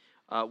 good.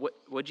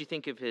 What did you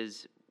think of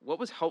his? What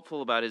was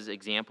helpful about his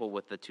example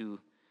with the two?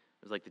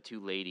 It was like the two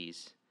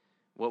ladies.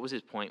 What was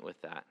his point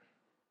with that?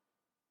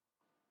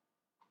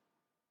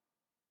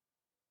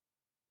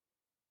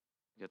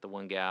 You got the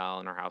one gal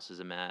and her house is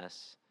a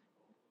mess.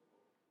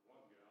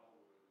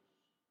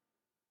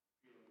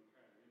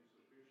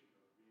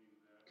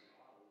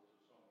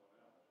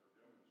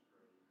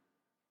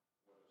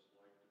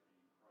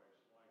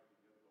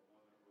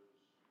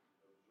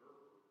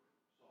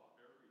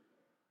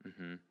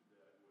 Mm-hmm.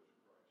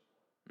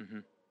 Mm-hmm.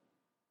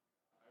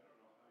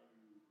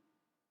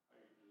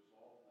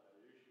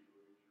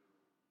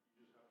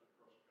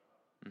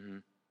 Mm-hmm.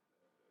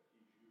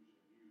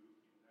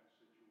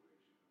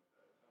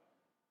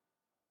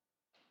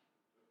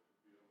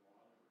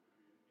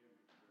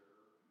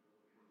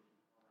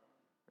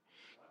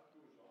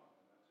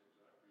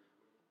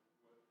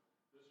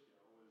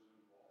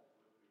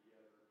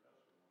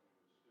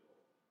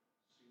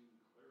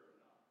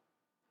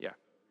 Yeah.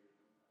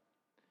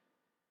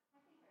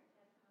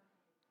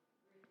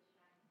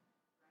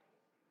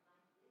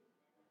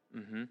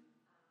 Mm-hmm.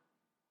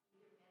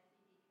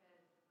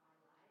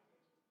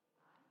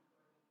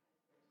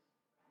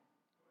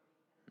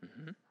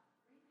 Mm-hmm.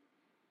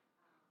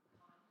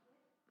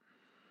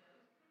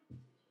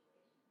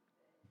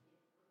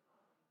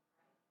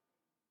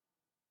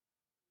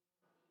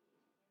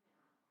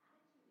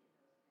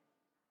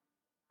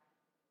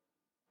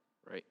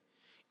 Right.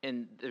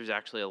 And there's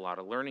actually a lot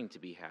of learning to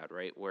be had,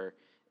 right?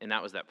 And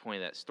that was that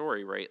point of that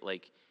story, right?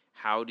 Like,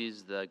 how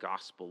does the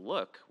gospel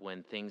look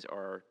when things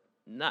are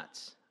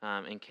nuts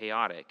and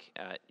chaotic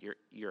at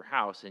your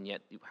house, and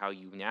yet how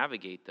you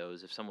navigate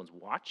those? If someone's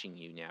watching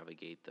you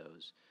navigate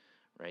those,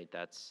 right?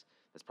 That's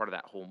part of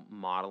that whole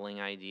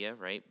modeling idea,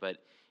 right? But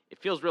it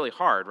feels really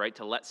hard, right,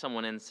 to let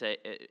someone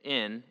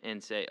in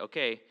and say,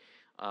 okay,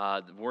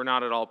 we're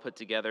not at all put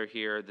together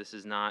here. This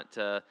is not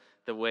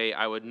the way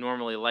I would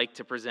normally like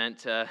to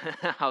present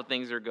how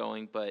things are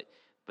going, but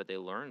they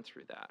learn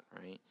through that,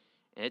 right?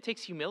 And it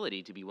takes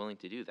humility to be willing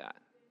to do that.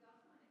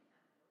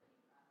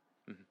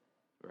 Mhm.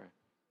 Right,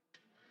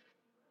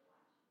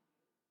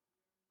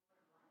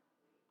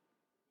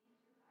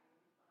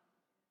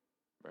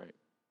 right,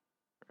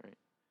 right.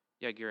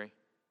 Yeah, Gary.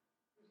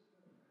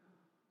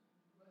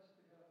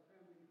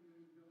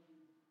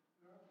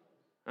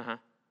 Uh huh.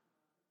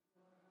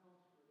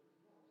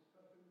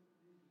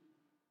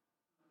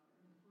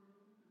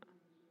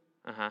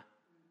 Uh huh.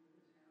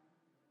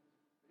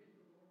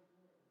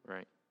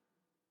 Right,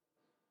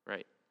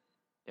 right.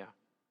 Yeah.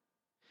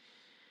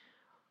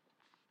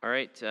 All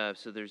right, so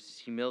there's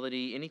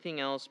humility. Anything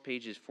else?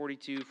 Pages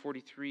 42,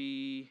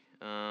 43,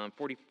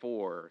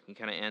 44. He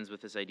kind of ends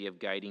with this idea of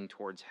guiding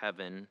towards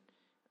heaven.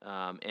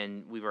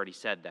 And we've already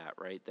said that,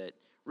 right? That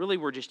really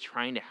we're just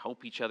trying to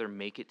help each other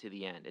make it to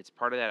the end. It's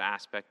part of that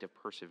aspect of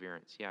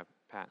perseverance. Yeah,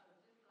 Pat.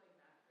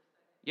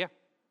 Yeah.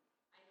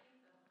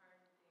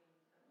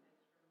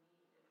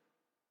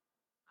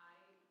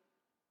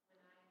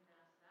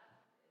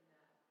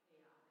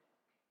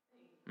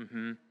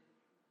 Mm-hmm.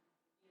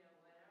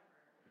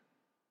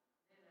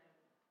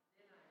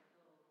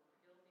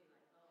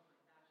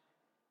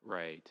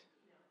 Right.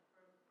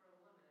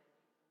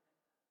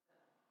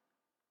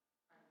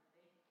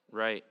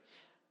 Right.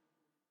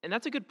 And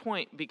that's a good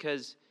point,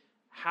 because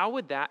how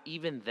would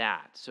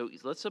so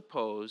let's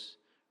suppose,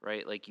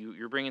 right, like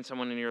you're bringing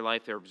someone into your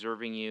life, they're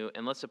observing you,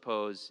 and let's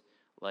suppose,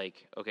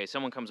 like, okay,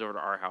 someone comes over to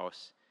our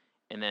house,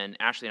 and then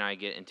Ashley and I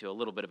get into a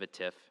little bit of a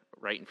tiff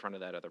right in front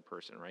of that other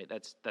person, right?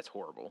 That's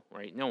horrible,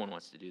 right? No one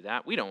wants to do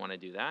that. We don't want to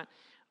do that.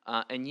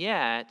 And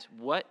yet,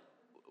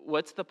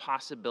 what's the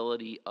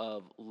possibility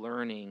of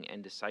learning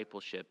and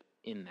discipleship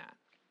in that?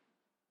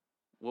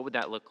 What would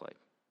that look like?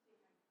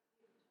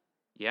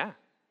 Yeah.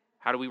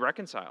 How do we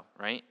reconcile,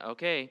 right?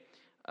 Okay,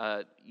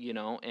 and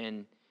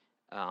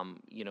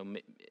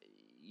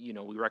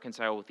we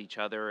reconcile with each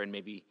other, and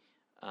maybe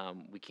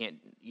we can't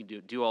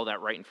do all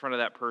that right in front of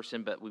that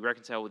person, but we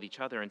reconcile with each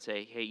other and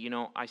say, hey,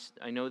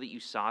 I know that you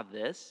saw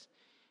this.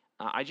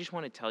 I just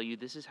want to tell you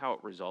this is how it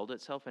resolved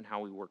itself and how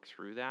we work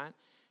through that,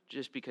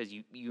 just because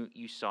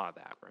you saw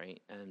that,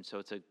 right? And so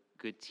it's a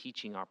good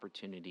teaching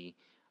opportunity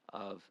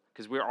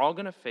because we're all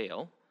going to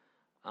fail,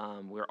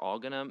 we're all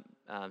going to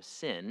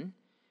sin.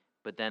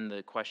 But then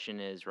the question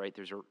is, right,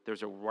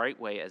 there's a right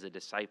way as a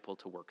disciple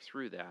to work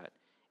through that,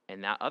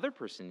 and that other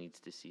person needs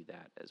to see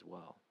that as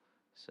well.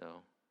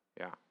 So,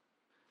 yeah.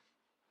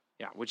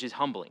 Yeah, which is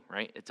humbling,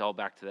 right? It's all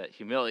back to that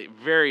humility.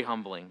 Very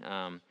humbling,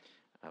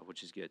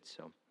 which is good.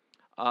 So,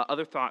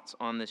 other thoughts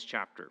on this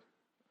chapter?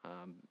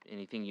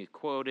 Anything you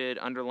quoted,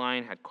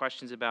 underlined, had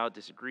questions about,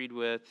 disagreed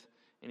with,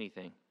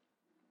 anything?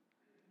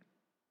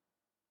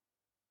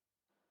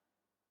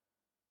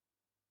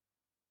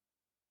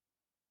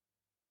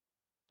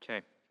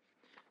 Okay.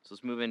 So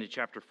let's move into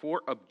chapter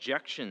 4,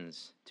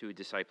 objections to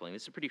discipling.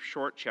 This is a pretty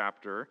short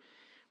chapter,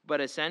 but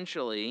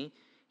essentially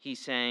he's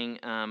saying,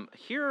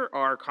 here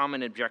are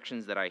common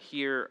objections that I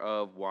hear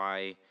of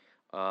why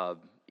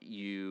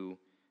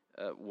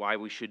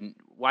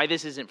why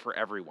this isn't for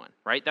everyone,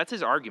 right? That's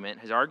his argument.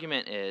 His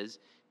argument is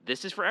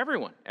this is for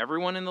everyone.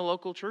 Everyone in the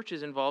local church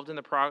is involved in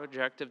the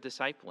project of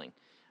discipling.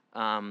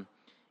 And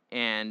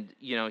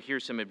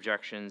here's some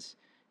objections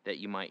that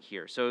you might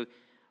hear. So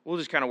we'll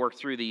just kind of work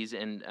through these,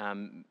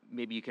 and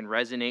maybe you can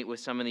resonate with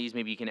some of these.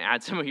 Maybe you can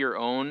add some of your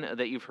own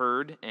that you've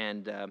heard,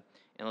 and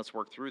let's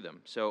work through them.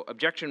 So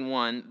objection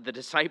 1, the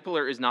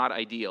discipler is not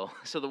ideal.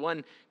 So the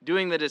one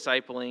doing the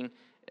discipling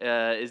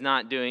is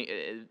not doing,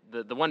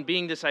 the one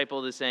being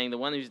discipled is saying the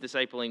one who's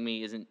discipling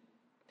me isn't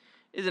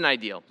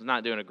ideal, is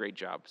not doing a great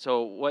job.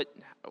 So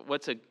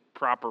what's a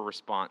proper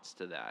response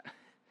to that?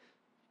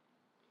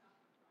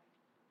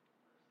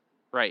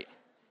 Right.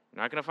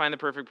 You're not going to find the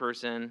perfect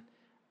person.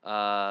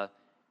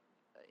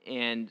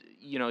 And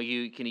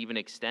you can even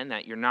extend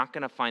that. You're not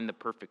going to find the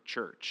perfect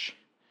church,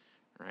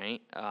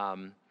 right?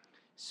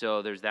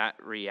 So there's that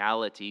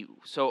reality.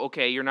 So,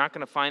 okay, you're not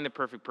going to find the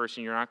perfect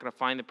person. You're not going to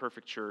find the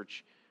perfect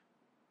church.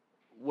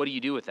 What do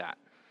you do with that?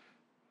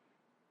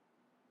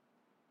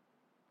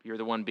 You're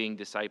the one being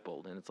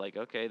discipled. And it's like,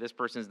 okay, this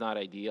person's not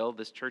ideal.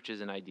 This church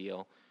isn't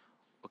ideal.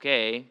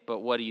 Okay, but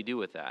what do you do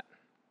with that?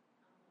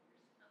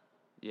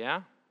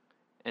 Yeah?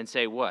 And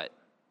say what?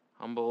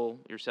 Humble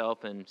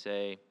yourself and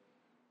say,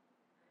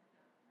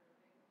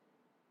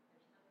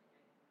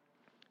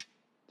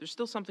 there's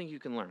still something you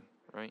can learn,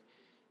 right?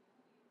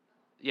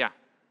 Yeah.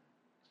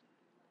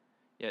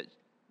 Yeah.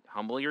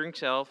 Humble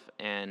yourself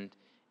and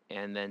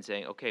then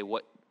saying, okay,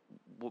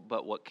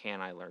 but what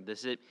can I learn?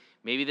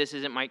 Maybe this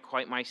isn't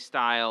quite my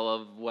style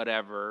of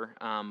whatever,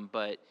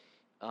 but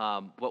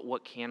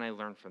what can I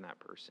learn from that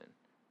person,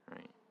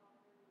 right?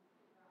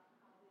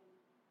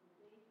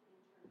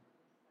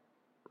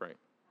 Right.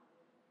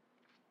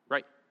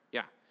 Right.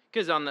 Yeah.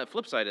 Because on the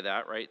flip side of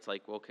that, right, it's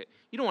like, well, okay,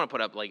 you don't want to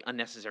put up like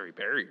unnecessary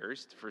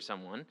barriers for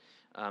someone.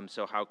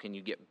 So how can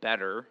you get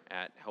better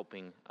at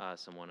helping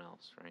someone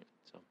else, right?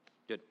 So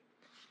good.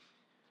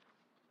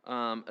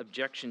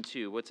 Objection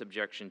 2. What's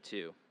objection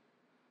 2?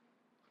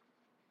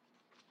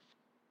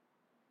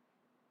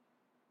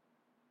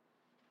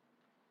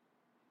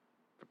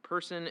 If a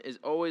person is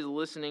always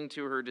listening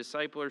to her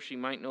discipler, she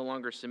might no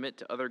longer submit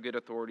to other good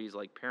authorities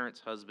like parents,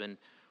 husband,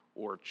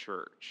 or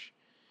church.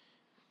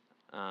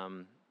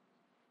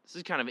 This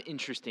is kind of an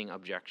interesting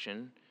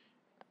objection.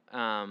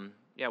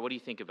 Yeah, what do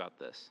you think about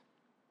this?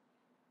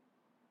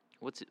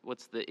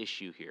 What's the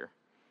issue here?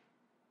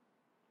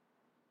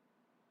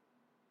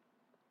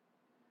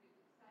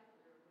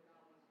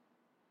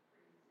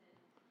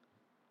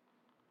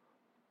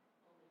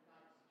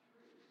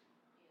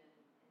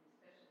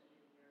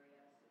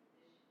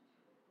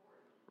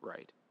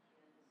 Right.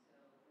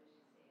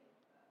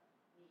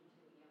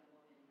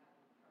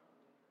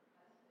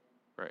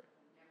 Right.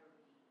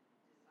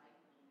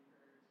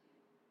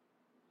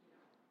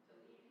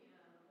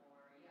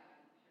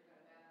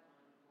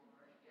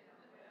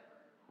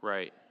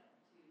 Right.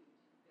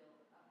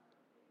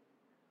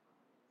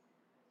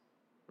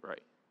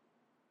 Right.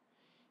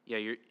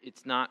 Yeah,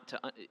 it's not to.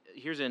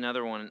 Here's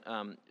another one.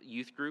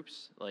 Youth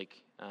groups,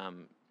 like,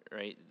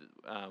 right,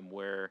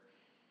 where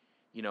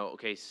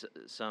okay,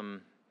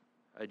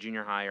 a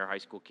junior high or high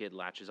school kid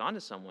latches onto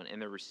someone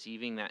and they're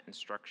receiving that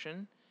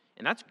instruction,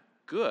 and that's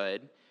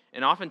good.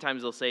 And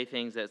oftentimes they'll say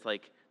things that's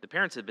like the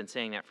parents have been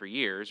saying that for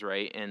years,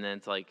 right? And then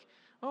it's like,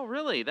 oh,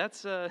 really?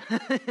 That's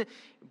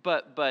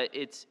but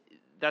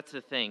that's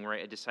the thing,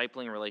 right? A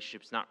discipling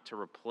relationship is not to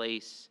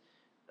replace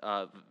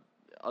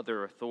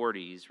other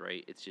authorities,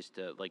 right? It's just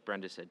to, like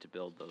Brenda said, to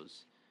build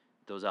those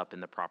up in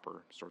the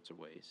proper sorts of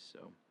ways.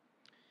 So.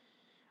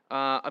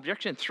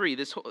 Objection 3,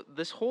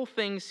 this whole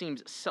thing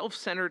seems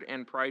self-centered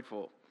and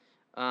prideful.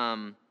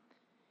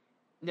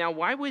 Now,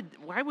 why would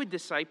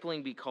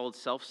discipling be called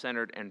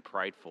self-centered and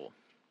prideful?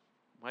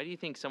 Why do you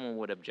think someone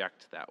would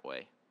object that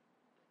way?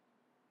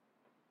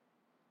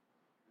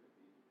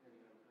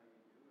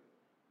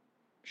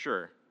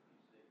 Sure.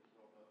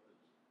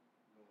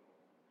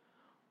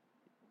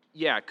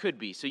 Yeah, it could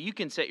be. So you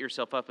can set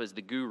yourself up as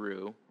the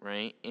guru,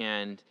 right?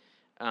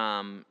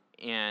 Um,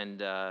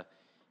 and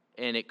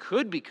it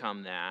could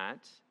become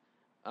that,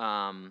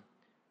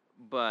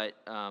 but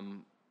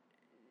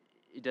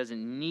it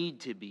doesn't need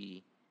to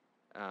be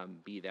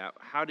that.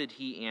 How did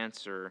he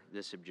answer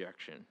this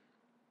objection?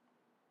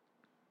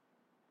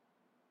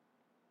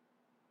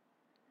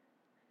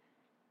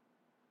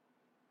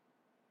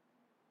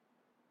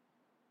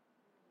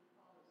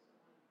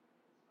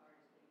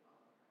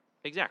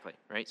 Exactly,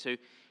 right? So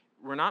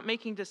we're not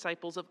making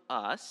disciples of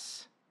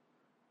us.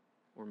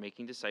 We're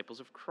making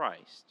disciples of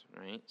Christ,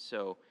 right?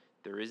 So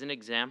there is an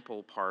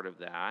example part of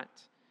that,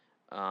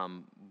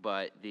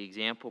 but the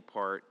example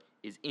part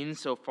is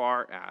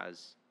insofar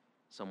as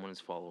someone is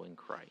following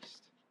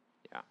Christ.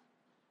 Yeah.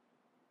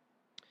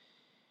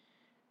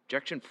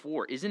 Objection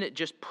 4, isn't it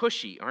just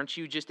pushy? Aren't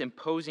you just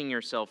imposing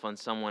yourself on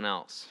someone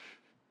else?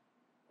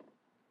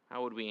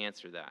 How would we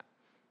answer that?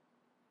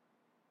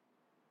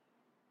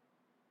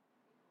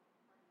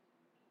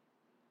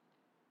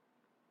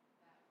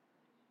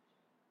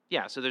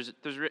 Yeah, so there's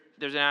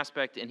an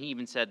aspect, and he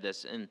even said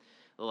this in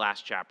the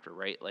last chapter,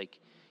 right? Like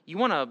you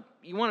want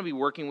to be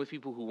working with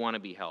people who want to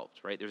be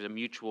helped, right? There's a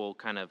mutual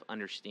kind of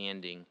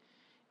understanding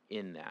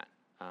in that.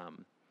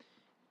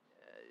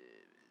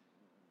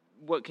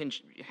 What can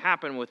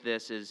happen with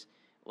this is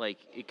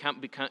like it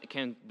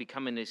can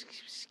become an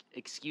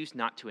excuse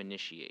not to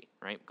initiate,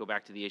 right? Go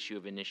back to the issue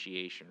of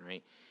initiation,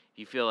 right? If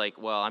you feel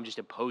like, well, I'm just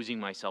imposing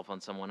myself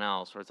on someone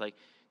else, or it's like,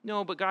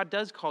 no, but God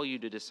does call you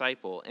to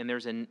disciple, and there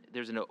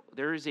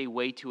is a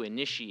way to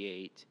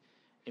initiate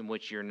in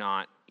which you're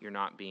not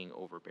being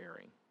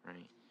overbearing,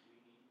 right?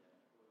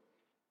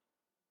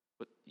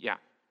 But yeah.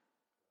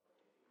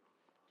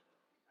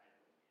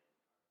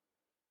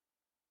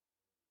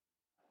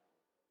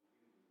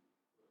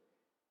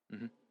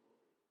 Mm-hmm.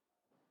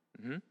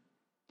 Mm-hmm.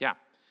 Yeah.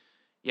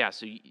 Yeah.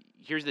 So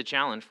here's the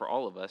challenge for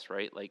all of us,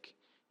 right? Like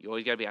you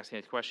always got to be asking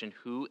the question: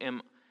 who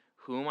am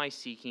I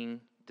seeking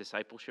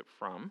discipleship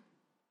from,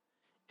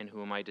 and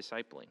who am I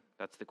discipling?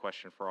 That's the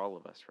question for all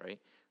of us, right?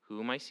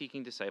 Who am I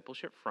seeking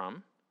discipleship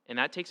from? And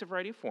that takes a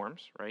variety of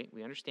forms, right?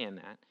 We understand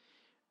that.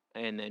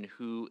 And then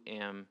who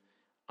am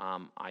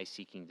I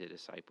seeking to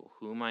disciple?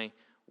 Who am I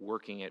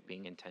working at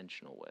being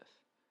intentional with?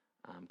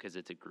 Because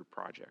it's a group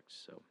project.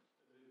 So,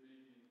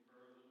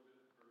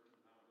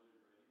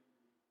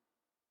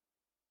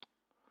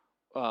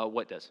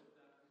 what does?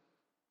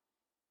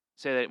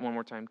 Say that one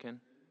more time, Ken.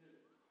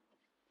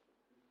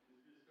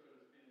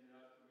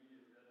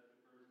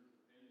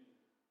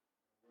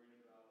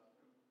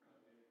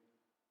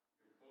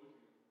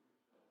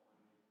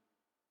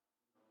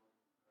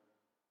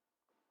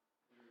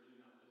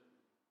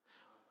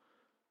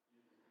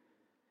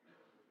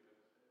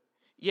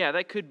 Yeah,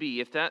 that could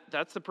be if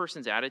that's the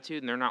person's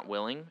attitude and they're not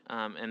willing.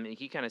 And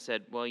he kind of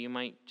said, well, you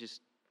might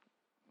just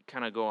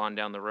kind of go on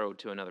down the road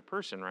to another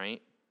person,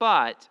 right?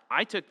 But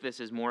I took this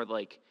as more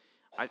like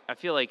I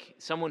feel like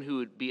someone who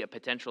would be a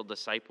potential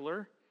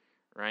discipler,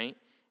 right,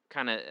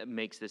 kind of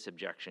makes this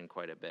objection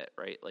quite a bit,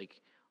 right? Like,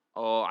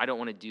 oh, I don't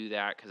want to do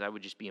that because I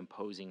would just be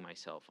imposing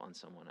myself on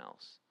someone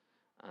else.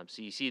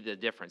 So you see the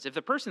difference. If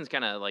the person's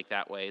kind of like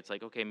that way, it's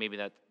like, okay, maybe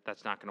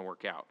that's not going to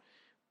work out.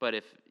 But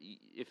if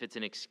it's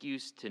an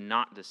excuse to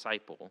not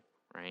disciple,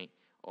 right?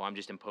 Oh, I'm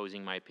just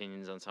imposing my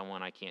opinions on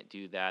someone. I can't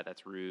do that.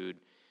 That's rude.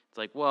 It's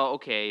like, well,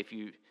 okay,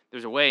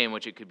 there's a way in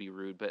which it could be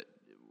rude, but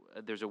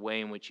there's a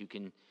way in which you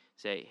can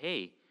say,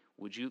 hey,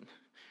 would you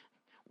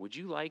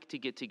like to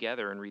get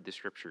together and read the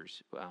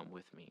scriptures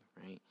with me,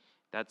 right?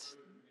 That's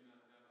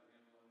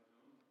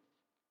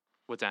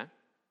what's that?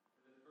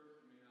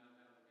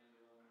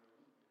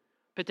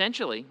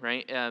 Potentially,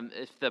 right?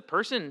 If the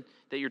person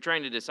that you're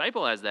trying to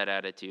disciple has that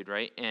attitude,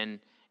 right, and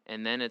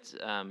then it's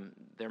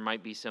there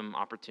might be some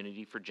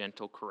opportunity for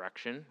gentle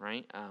correction,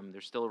 right?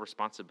 There's still a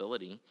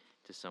responsibility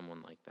to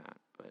someone like that,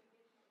 but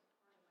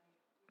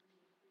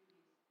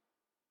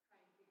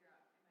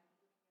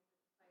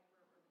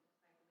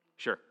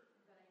sure.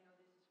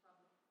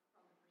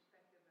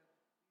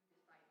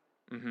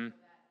 Mm-hmm.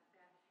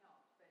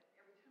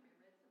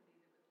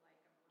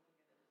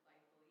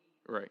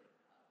 Right.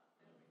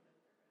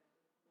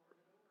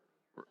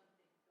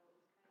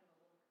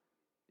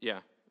 Yeah.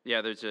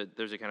 Yeah, there's a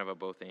kind of a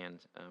both and,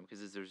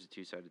 because there's a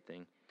two-sided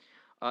thing.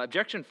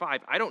 Objection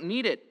 5, I don't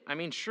need it. I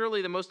mean,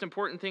 surely the most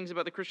important things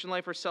about the Christian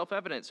life are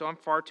self-evident, so I'm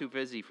far too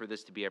busy for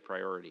this to be a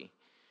priority.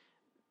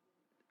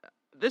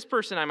 This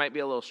person I might be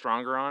a little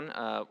stronger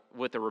on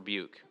with a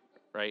rebuke,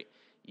 right?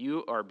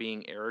 You are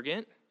being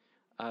arrogant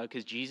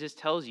because Jesus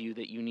tells you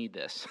that you need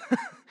this.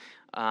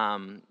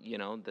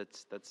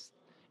 That's,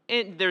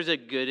 and there's a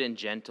good and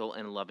gentle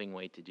and loving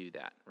way to do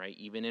that, right?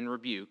 Even in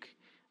rebuke,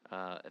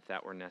 if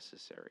that were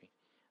necessary.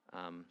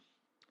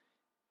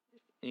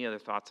 Any other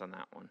thoughts on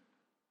that one?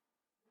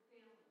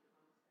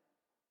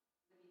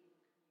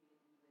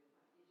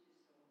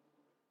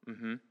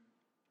 Mm-hmm.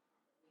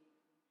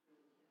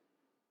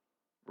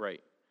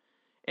 Right.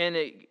 And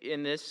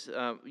in this,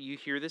 you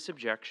hear this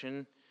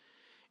objection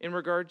in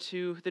regard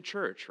to the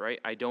church, right?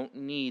 I don't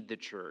need the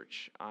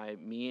church.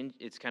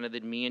 It's kind of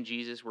the me and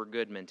Jesus were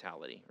good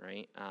mentality,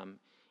 right?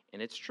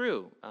 And it's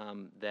true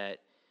that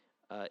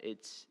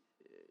it's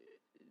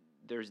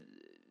there's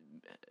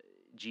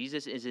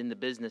Jesus is in the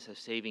business of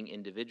saving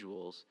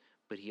individuals,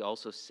 but he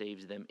also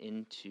saves them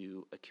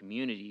into a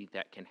community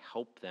that can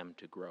help them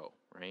to grow,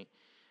 right?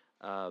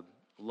 Uh,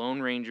 Lone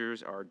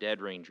rangers are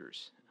dead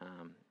rangers.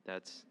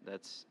 That's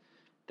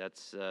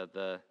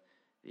the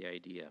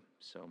idea.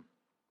 So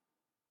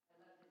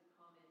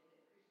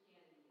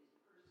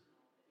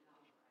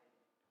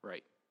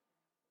right,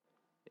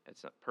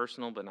 it's not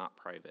personal but not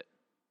private.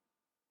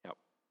 Yep.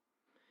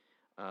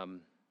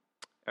 Um,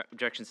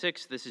 Objection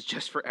 6. This is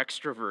just for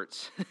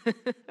extroverts.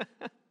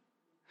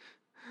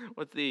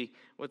 What's the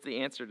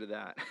answer to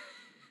that?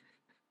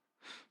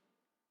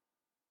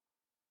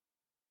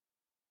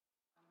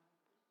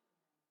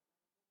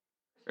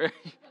 Right.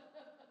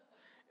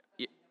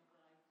 Yeah,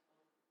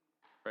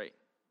 right.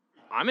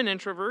 I'm an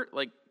introvert.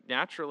 Like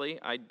naturally,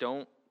 I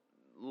don't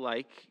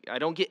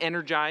get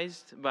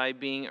energized by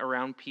being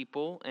around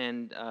people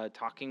and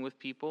talking with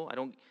people. I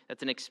don't.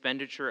 That's an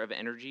expenditure of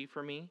energy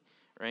for me,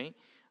 right?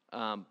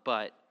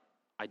 But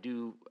I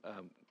do.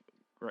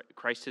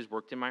 Christ has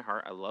worked in my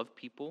heart. I love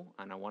people,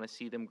 and I want to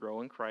see them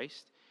grow in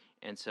Christ.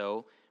 And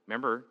so,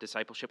 remember,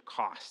 discipleship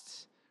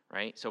costs,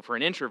 right? So for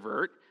an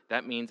introvert,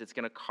 that means it's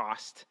going to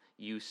cost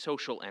you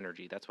social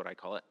energy. That's what I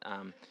call it.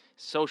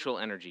 Social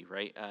energy,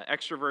 right?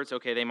 Extroverts,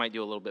 okay, they might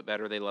do a little bit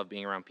better. They love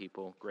being around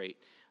people. Great.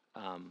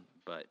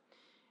 But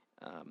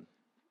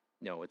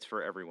no, it's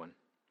for everyone.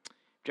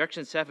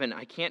 Objection 7,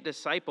 I can't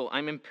disciple.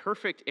 I'm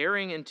imperfect,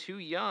 erring, and too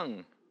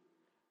young.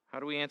 How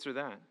do we answer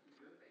that?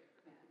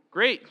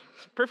 Great.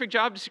 Perfect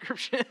job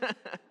description.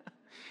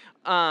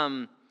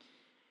 um,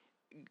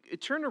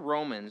 Turn to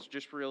Romans,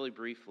 just really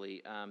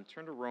briefly.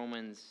 Turn to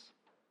Romans,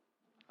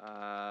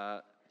 I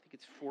think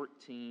it's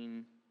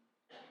 14.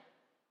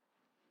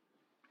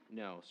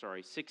 No,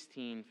 sorry,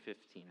 16,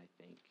 15,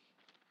 I think.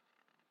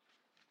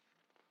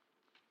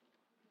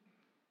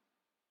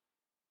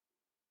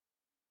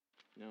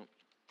 No.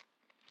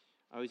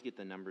 I always get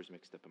the numbers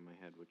mixed up in my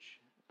head, which...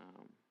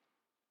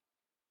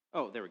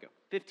 oh, there we go.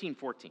 15,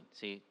 14.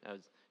 See, I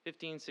was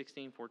 15,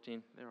 16,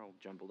 14. They're all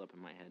jumbled up in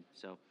my head.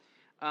 So,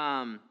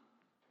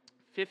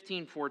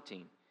 15,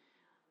 14.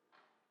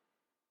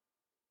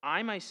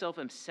 I myself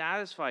am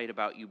satisfied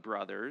about you,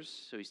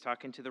 brothers. So he's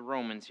talking to the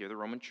Romans here, the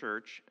Roman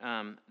church,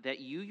 that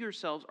you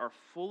yourselves are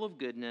full of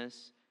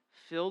goodness,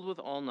 filled with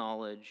all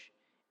knowledge,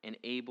 and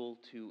able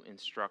to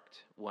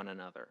instruct one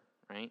another,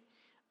 right?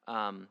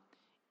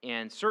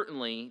 And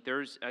certainly,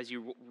 as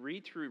you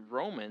read through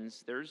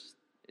Romans, there's,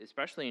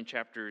 especially in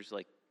chapters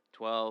like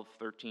 12,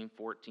 13,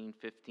 14,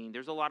 15,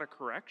 there's a lot of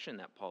correction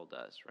that Paul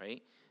does,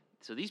 right?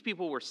 So these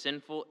people were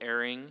sinful,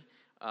 erring,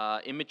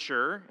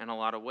 immature in a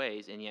lot of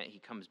ways, and yet he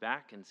comes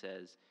back and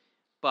says,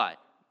 but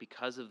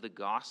because of the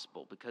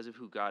gospel, because of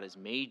who God has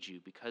made you,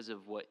 because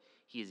of what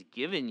he has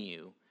given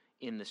you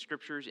in the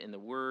scriptures, in the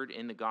word,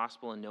 in the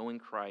gospel, and knowing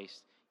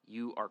Christ,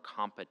 you are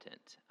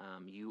competent.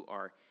 You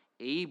are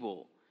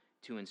able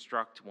to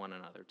instruct one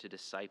another, to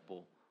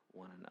disciple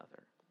one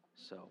another.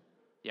 So,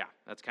 yeah,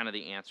 that's kind of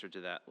the answer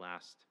to that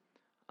last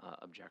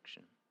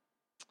objection.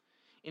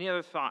 Any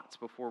other thoughts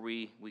before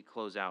we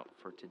close out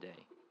for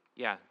today?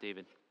 Yeah,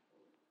 David.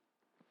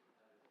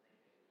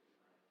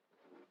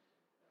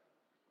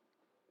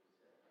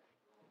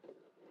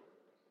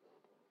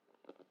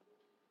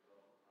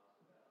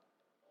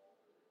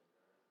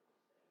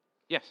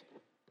 Yes.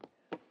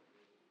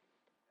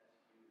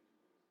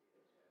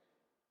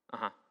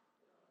 Uh-huh.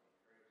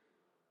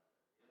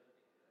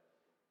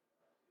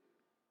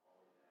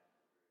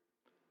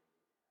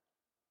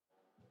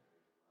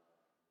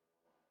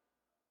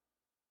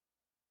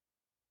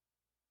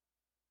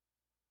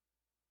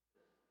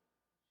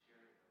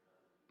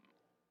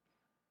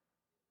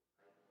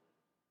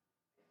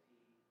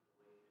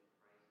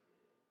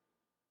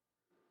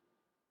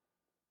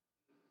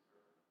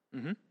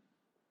 Mm-hmm.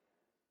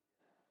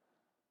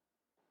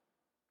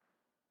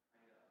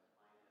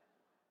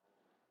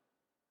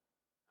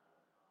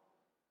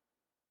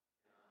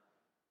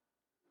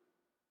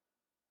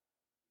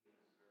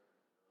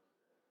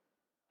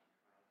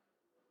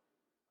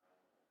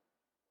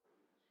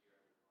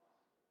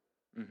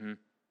 Mm-hmm.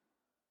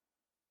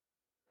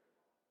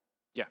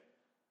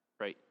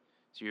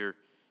 So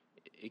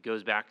it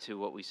goes back to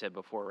what we said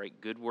before, right?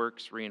 Good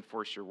works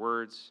reinforce your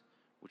words,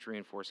 which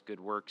reinforce good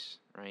works,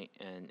 right?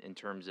 And in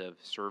terms of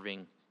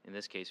serving, in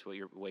this case,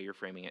 way you're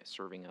framing it,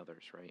 serving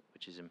others, right?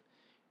 Which is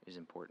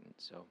important.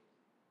 So.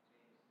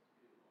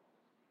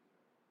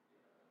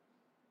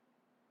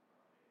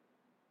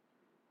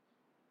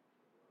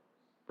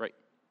 Right.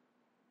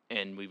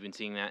 And we've been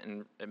seeing that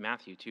in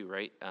Matthew too,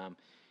 right?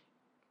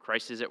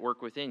 Christ is at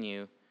work within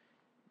you.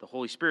 The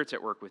Holy Spirit's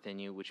at work within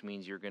you, which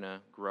means you're going to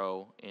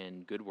grow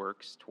in good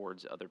works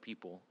towards other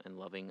people and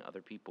loving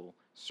other people,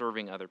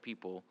 serving other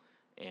people,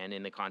 and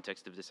in the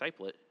context of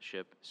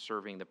discipleship,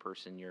 serving the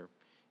person you're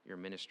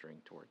ministering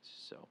towards.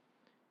 So,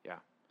 yeah,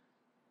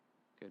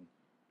 good.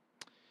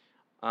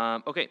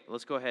 Okay,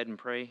 let's go ahead and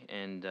pray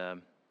and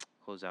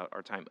close out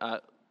our time.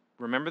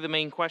 Remember the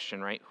main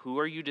question, right? Who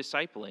are you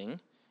discipling?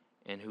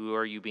 And who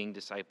are you being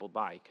discipled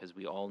by? Because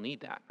we all need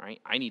that, right?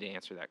 I need to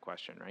answer that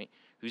question, right?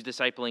 Who's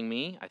discipling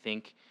me? I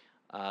think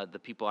the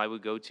people I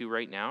would go to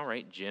right now,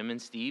 right? Jim and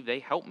Steve, they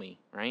help me,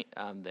 right?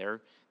 They're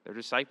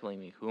discipling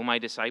me. Who am I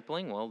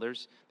discipling? Well,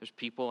 there's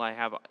people I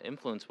have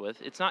influence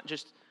with. It's not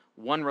just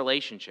one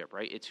relationship,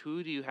 right? It's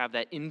who do you have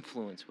that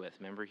influence with?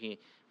 Remember, he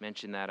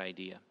mentioned that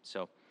idea.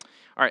 So,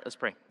 all right, let's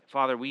pray.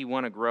 Father, we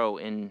want to grow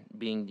in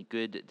being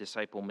good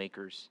disciple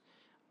makers.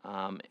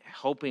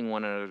 Helping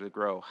one another to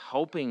grow,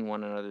 helping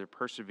one another to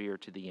persevere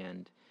to the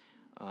end.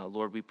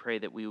 Lord, we pray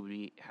that we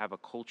would have a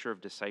culture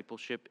of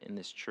discipleship in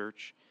this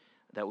church,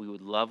 that we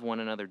would love one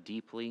another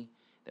deeply,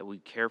 that we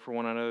care for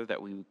one another,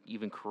 that we would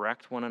even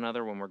correct one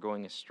another when we're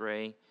going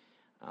astray,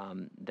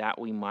 that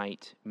we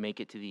might make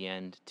it to the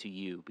end to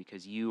you,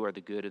 because you are the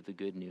good of the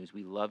good news.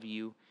 We love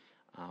you.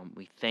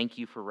 We thank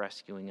you for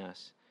rescuing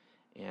us,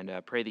 and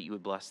pray that you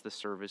would bless the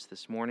service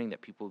this morning,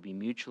 that people would be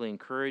mutually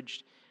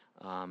encouraged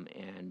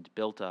and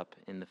built up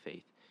in the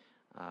faith.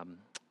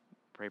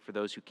 Pray for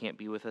those who can't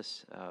be with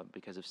us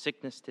because of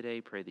sickness today.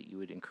 Pray that you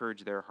would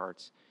encourage their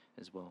hearts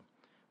as well.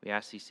 We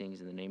ask these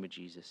things in the name of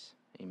Jesus.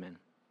 Amen.